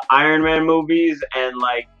of the Iron Man movies and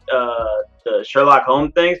like the Sherlock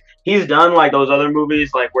Holmes things, he's done like those other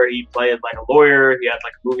movies like where he played like a lawyer. He had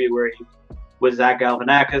like a movie where he was Zach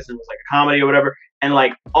Galifianakis and it was like a comedy or whatever. And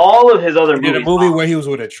like all of his other movies. He did a movie where he was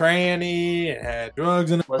with a trannie and had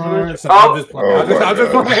drugs in the car. Okay, I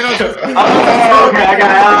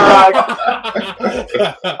got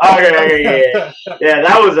yeah,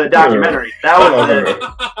 that was a documentary. That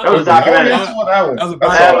was a documentary. That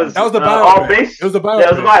was the biopic. It was the biopic. Yeah,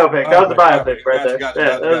 it was a biopic. That was the biopic right there.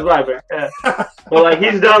 Yeah, that was a biopic. Yeah. Well, like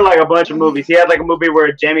he's done like a bunch of movies. He had like a movie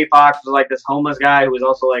where Jamie Foxx was like this homeless guy who was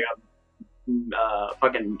also like a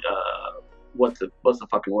fucking what's the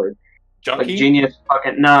fucking word? Junkie? Like genius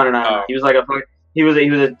fucking no. Oh. He was like he was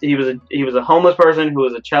a homeless person who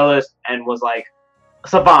was a cellist and was like a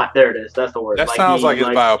savant. There it is. That's the word. That sounds like his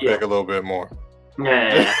biopic a little bit more.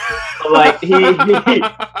 Yeah. So like he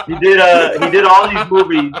did all these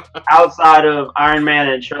movies outside of Iron Man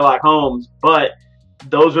and Sherlock Holmes, but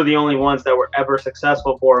those were the only ones that were ever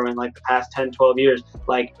successful for him in like the past 10-12 years.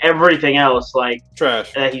 Like everything else, like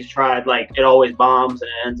trash that he's tried, like it always bombs and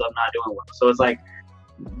it ends up not doing well. So it's like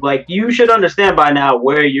you should understand by now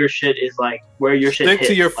where your shit is, like where your shit stick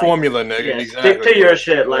to your formula, nigga. Yeah, exactly. Stick to your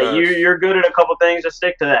shit. Like you're good at a couple things, just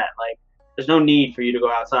stick to that. Like there's no need for you to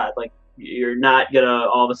go outside. Like you're not gonna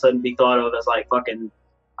all of a sudden be thought of as like fucking,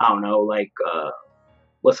 I don't know, like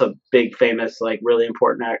what's a big famous like really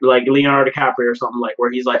important actor like Leonardo DiCaprio or something, like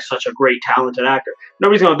where he's like such a great talented actor.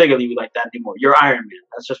 Nobody's gonna think of you like that anymore. You're Iron Man.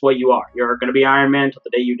 That's just what you are. You're gonna be Iron Man till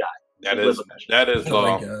the day you die. That is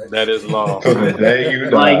law. That is law. Till the day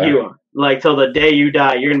you die. Like you are. Like till the day you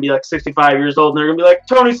die, you're gonna be like 65 years old, and they're gonna be like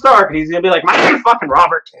Tony Stark, and he's gonna be like, my name's fucking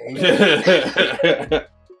Robert.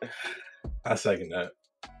 I second that.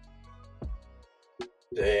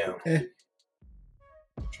 Damn.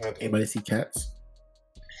 Anybody see Cats?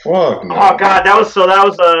 Fuck no. Oh god, that was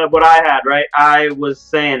what I had, right? I was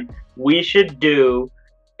saying we should do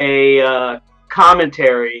a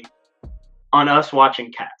commentary on us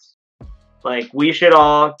watching Cats. Like we should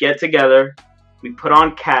all get together, we put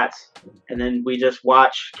on Cats, and then we just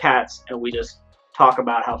watch Cats and we just talk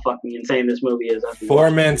about how fucking insane this movie is. 4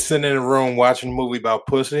 men sitting in a room watching a movie about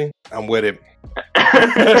pussy. I'm with it. All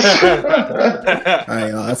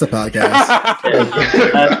right, that's a podcast.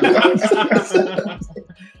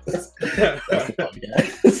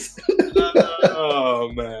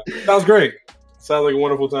 Oh man, sounds great. Sounds like a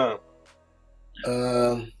wonderful time.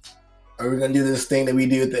 Are we gonna do this thing that we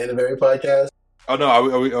do at the end of every podcast? Oh no,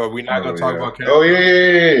 are we not gonna talk about Cats? Oh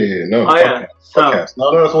yeah. No, Cats.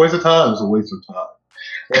 No, it's a waste of time. It's a waste of time.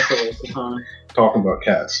 What's a waste of time? Talking about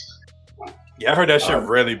Cats. Yeah, I heard that shit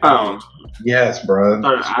really bombed. Yes, bro.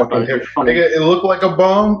 Nigga, it looked like a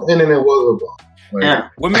bomb, and then it was a bomb. Like, yeah.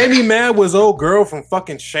 What made me mad was old girl from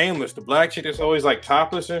fucking Shameless, the black chick that's always like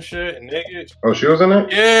topless and shit, and niggas. Oh, she was in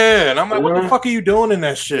it? Yeah, and I'm like, what the fuck are you doing in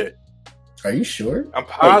that shit? Are you sure? I'm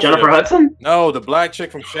positive. Jennifer Hudson? No, the black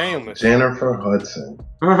chick from Shameless. Jennifer Hudson.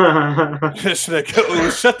 This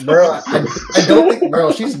nigga, shut the bro. I don't think,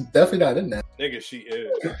 bro. She's definitely not in that. Nigga, she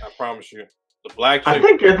is. I promise you. The black I chick.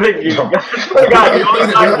 think you're thinking. No.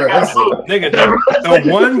 Nigga,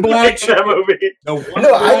 the one black chick. that movie. The one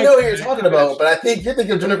No, I black know what you're chick- talking about, but I think you're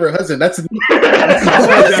thinking of Jennifer Hudson. That's the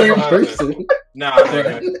Jennifer same Hudson. person. Nah,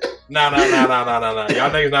 nigga. Nah.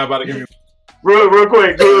 Y'all niggas not about to give me. Real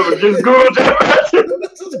quick, just Google Jennifer Hudson.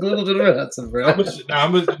 Just Google Jennifer Hudson, bro.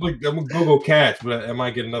 I'm gonna Google Cats, but I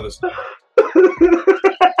might get another stuff.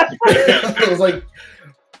 It was like,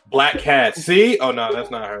 Black Cat. See? Oh no,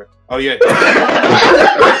 that's not her. Oh yeah.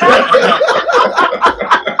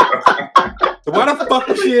 Why the fuck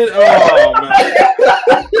was she in? Oh man.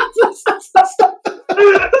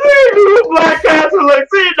 Black cats are like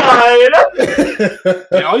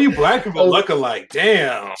C9. Man, all you black people look alike.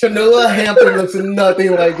 Damn. Shanola Hampton looks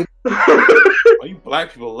nothing like it. All you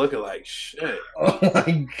black people look alike. Shit. Oh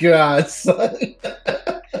my god, son.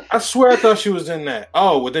 I swear I thought she was in that.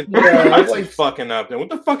 Oh, well then Yeah, I it's like fucking up. Then what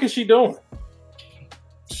the fuck is she doing?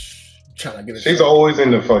 Trying to get a She's check. always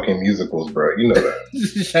into fucking musicals, bro. You know that.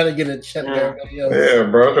 She's trying to get a check. Yeah. Yeah,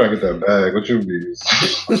 bro. I'm trying to get that bag. What you be?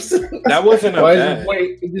 That wasn't a Why is bad. it,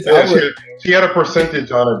 wait, it just Yeah, outward. she had a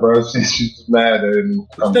percentage on it, bro. She's just mad and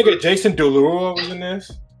This nigga Jason Derulo was in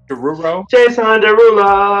this. Derulo. Jason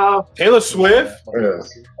Derulo. Taylor Swift.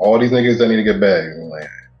 yes. All these niggas that need to get bags. I'm like,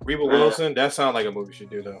 Rebel Wilson. That sounds like a movie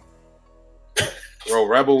should do though. Bro,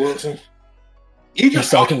 Rebel Wilson.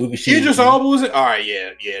 Idris Elba movie. Idris Elba was it? All right, yeah.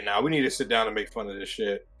 Now we need to sit down and make fun of this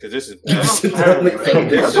shit because this is That's what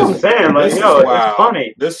I'm saying. Like, This yo, is it's wild.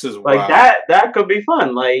 funny. This is Like wild. that could be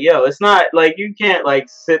fun. Like, yo, it's not like you can't like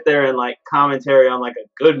sit there and like commentary on like a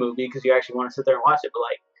good movie because you actually want to sit there and watch it. But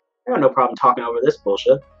like, I got no problem talking over this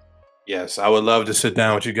bullshit. Yes, I would love to sit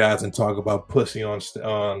down with you guys and talk about pussy on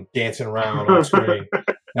dancing around on screen.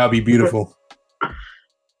 That'd be beautiful.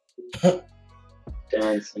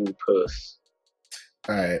 Dancing puss.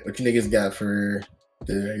 All right, what you niggas got for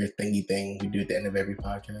your thingy thing we do at the end of every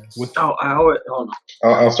podcast? Oh, I always hold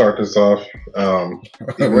on. I'll start this off.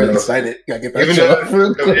 We're excited. Gotta get that Even shit though- off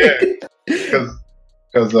real quick.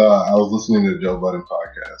 Because I was listening to the Joe Budden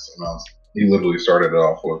podcast, and he literally started it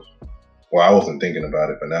off with, well, I wasn't thinking about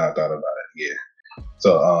it, but now I thought about it. Yeah.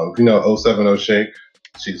 So, you know, 070 Shake,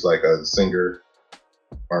 she's like a singer,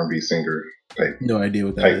 R&B singer type No idea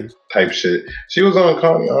what that is. type shit. She was on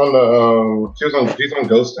she's on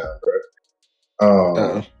Ghost Town,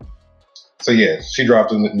 bro. So yeah, she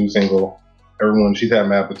dropped a new single. She's had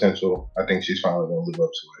mad potential. I think she's finally gonna live up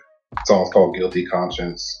to it. The song's called Guilty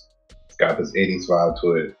Conscience. It's got this 80s vibe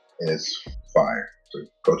to it, and it's fire. So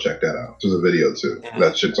go check that out. There's a video too.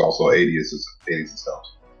 That shit's also 80s itself.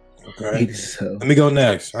 Okay. So, Let me go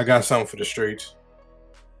next. I got something for the streets.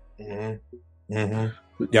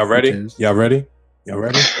 Y'all ready? Y'all ready?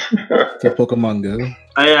 to Pokemon Go.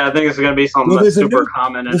 Yeah, I think it's gonna be something Well, that's there's a super new-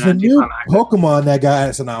 common and There's a new anticlimactic. Pokemon that got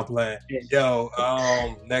us and I'm playing. Yeah.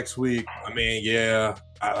 Yo, next week. I mean, yeah,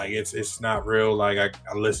 I like it's not real. Like I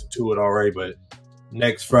listened to it already, but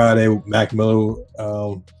next Friday, Mac Miller,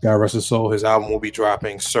 God rest his soul, his album will be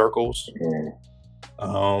dropping. Circles.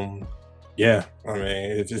 Yeah, I mean,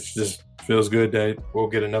 it just feels good that we'll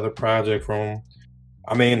get another project from him.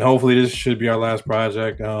 I mean, hopefully this should be our last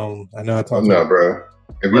project. I know I talked No, about bro.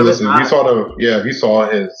 If you Well, listen, it's if you saw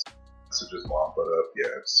his messages mom put up, yeah,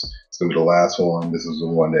 it's gonna be the last one. This is the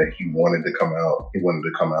one that he wanted to come out. He wanted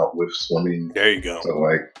to come out with swimming. There you go. So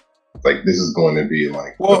like this is going to be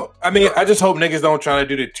like. Well, I mean, I just hope niggas don't try to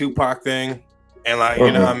do the Tupac thing, and like,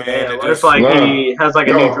 you know what I mean? Yeah, It what if just- like No. he has like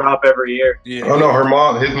a No. new drop every year? yeah. Oh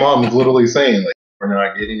no, his mom is literally saying like, we're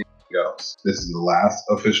not getting anything else. This is the last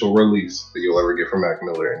official release that you'll ever get from Mac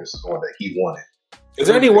Miller, and this is the one that he wanted. Is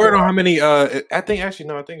there any word on how many? I think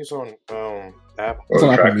it's on Apple. It's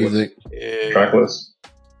on track Apple Music. Yeah, Track list.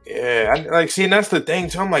 yeah. And that's the thing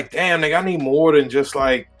too. I'm like, damn, nigga, I need more than just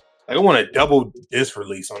like I want a double disc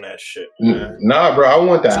release on that shit. Man. Nah, bro, I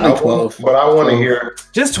want that It's only album, 12. but I want to hear.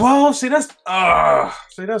 Just 12. See, that's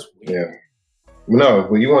weird. Yeah. No,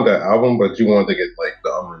 but you want that album, but you want to get like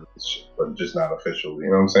the unreleased shit, but just not officially.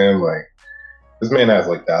 You know what I'm saying? Like, this man has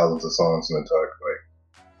like thousands of songs in the tuck.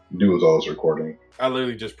 Like, dude was always recording. I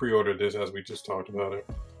literally just pre-ordered this as we just talked about it.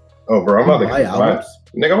 Oh, bro, I'm about to Buy get the vinyl. albums?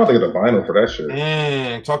 Nigga, I'm about to get the vinyl for that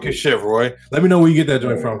shit. Talk your shit, Roy. Let me know where you get that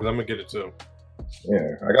joint from because I'm gonna get it too.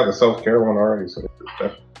 Yeah, I got the self-care one already. So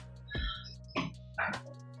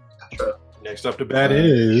Next up, the bat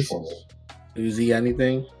is. Uzi,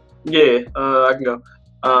 anything? Yeah, I can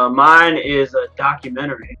go. Mine is a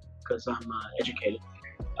documentary because I'm educated.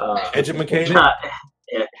 Educated?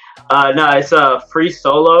 Yeah. No, it's Free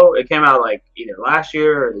Solo. It came out like either last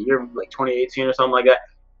year or the year like 2018 or something like that.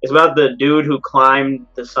 It's about the dude who climbed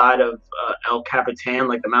the side of El Capitan,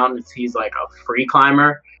 like the mountains. He's like a free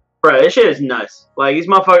climber, Bro, this shit is nuts. Like, these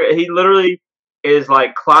motherfuckers, he literally is,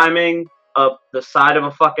 like, climbing up the side of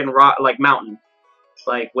a fucking rock, like, mountain,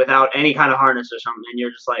 like, without any kind of harness or something, and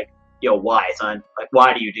you're just like, yo, why, son? Like,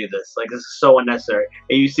 why do you do this? Like, this is so unnecessary.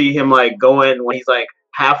 And you see him, like, going when he's, like,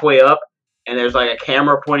 halfway up, and there's, like, a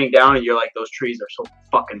camera pointing down, and you're like, those trees are so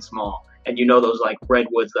fucking small. And you know those, like,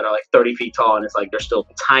 redwoods that are, like, 30 feet tall, and it's, like, they're still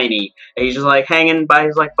tiny. And he's just, like, hanging by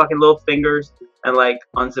his, like, fucking little fingers and, like,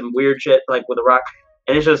 on some weird shit, like, with a rock.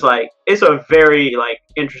 And it's just, like, it's a very, like,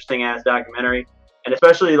 interesting-ass documentary. And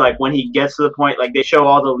especially, like, when he gets to the point, like, they show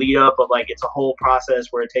all the lead-up of, like, it's a whole process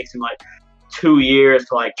where it takes him, like, 2 years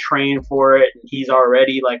to, like, train for it. And he's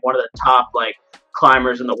already, like, one of the top, like,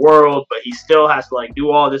 climbers in the world. But he still has to, like,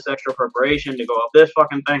 do all this extra preparation to go up this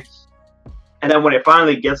fucking thing. And then when it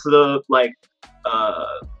finally gets to the, like,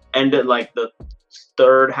 end of, like, the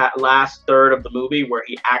last third of the movie where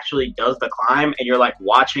he actually does the climb and you're, like,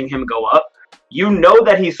 watching him go up, you know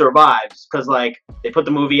that he survives because, like, they put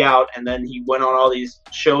the movie out and then he went on all these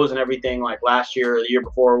shows and everything, like, last year or the year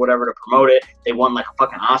before or whatever to promote it. They won, like, a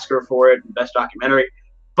fucking Oscar for it, Best Documentary.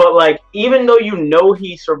 But, like, even though you know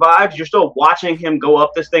he survives, you're still watching him go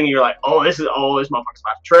up this thing and you're like, this motherfucker's about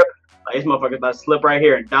to trip. Like, this motherfucker's about to slip right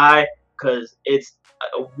here and die because it's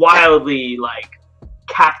wildly, like,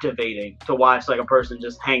 captivating to watch, like, a person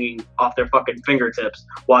just hanging off their fucking fingertips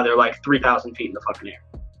while they're, like, 3,000 feet in the fucking air.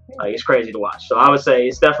 Like, it's crazy to watch. So I would say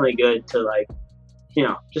it's definitely good to, like, you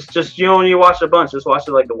know, just you know, when you watch it a bunch, just watch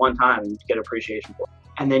it, like, the one time and get appreciation for it.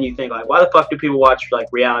 And then you think, like, why the fuck do people watch, like,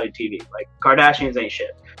 reality TV? Like, Kardashians ain't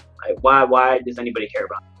shit. Like, why does anybody care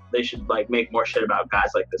about it? They should, like, make more shit about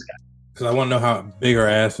guys like this guy. Because I want to know how big her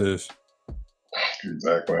ass is.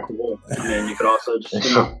 Exactly. I mean, you could also just,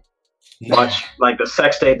 you know, watch, like, the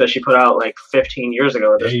sex tape that she put out, like, 15 years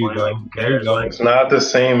ago at this point. Like, who cares? Like, it's not the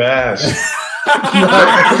same ass.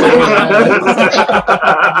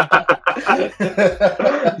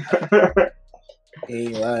 Hey,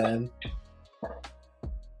 lying.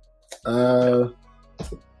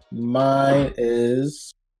 Mine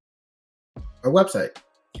is our website,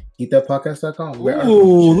 geekthatpodcast.com.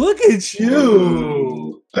 Ooh, look at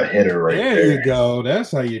you. The hitter right there. There you go.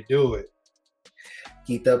 That's how you do it.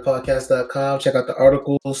 geekthatpodcast.com. Check out the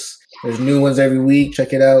articles. There's new ones every week.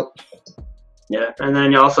 Check it out. Yeah, and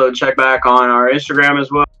then you also check back on our Instagram as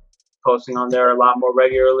well. Posting on there a lot more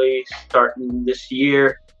regularly starting this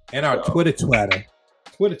year. And our Twitter. And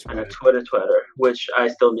a Twitter, which I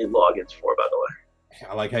still need logins for, by the way.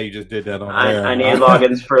 I like how you just did that on there. I need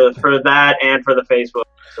logins for that and for the Facebook.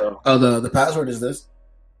 So. Oh, the password is this.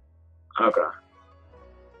 Okay.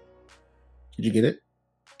 Did you get it?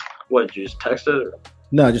 What, did you just text it? Or?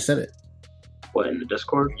 No, I just said it. What, in the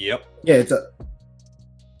Discord? Yep. Yeah, it's up.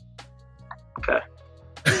 Okay.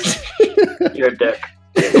 You're a dick.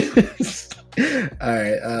 All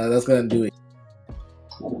right, that's gonna do it.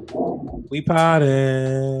 We potted.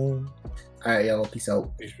 All right, y'all. Peace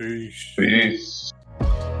out. Peace. Peace.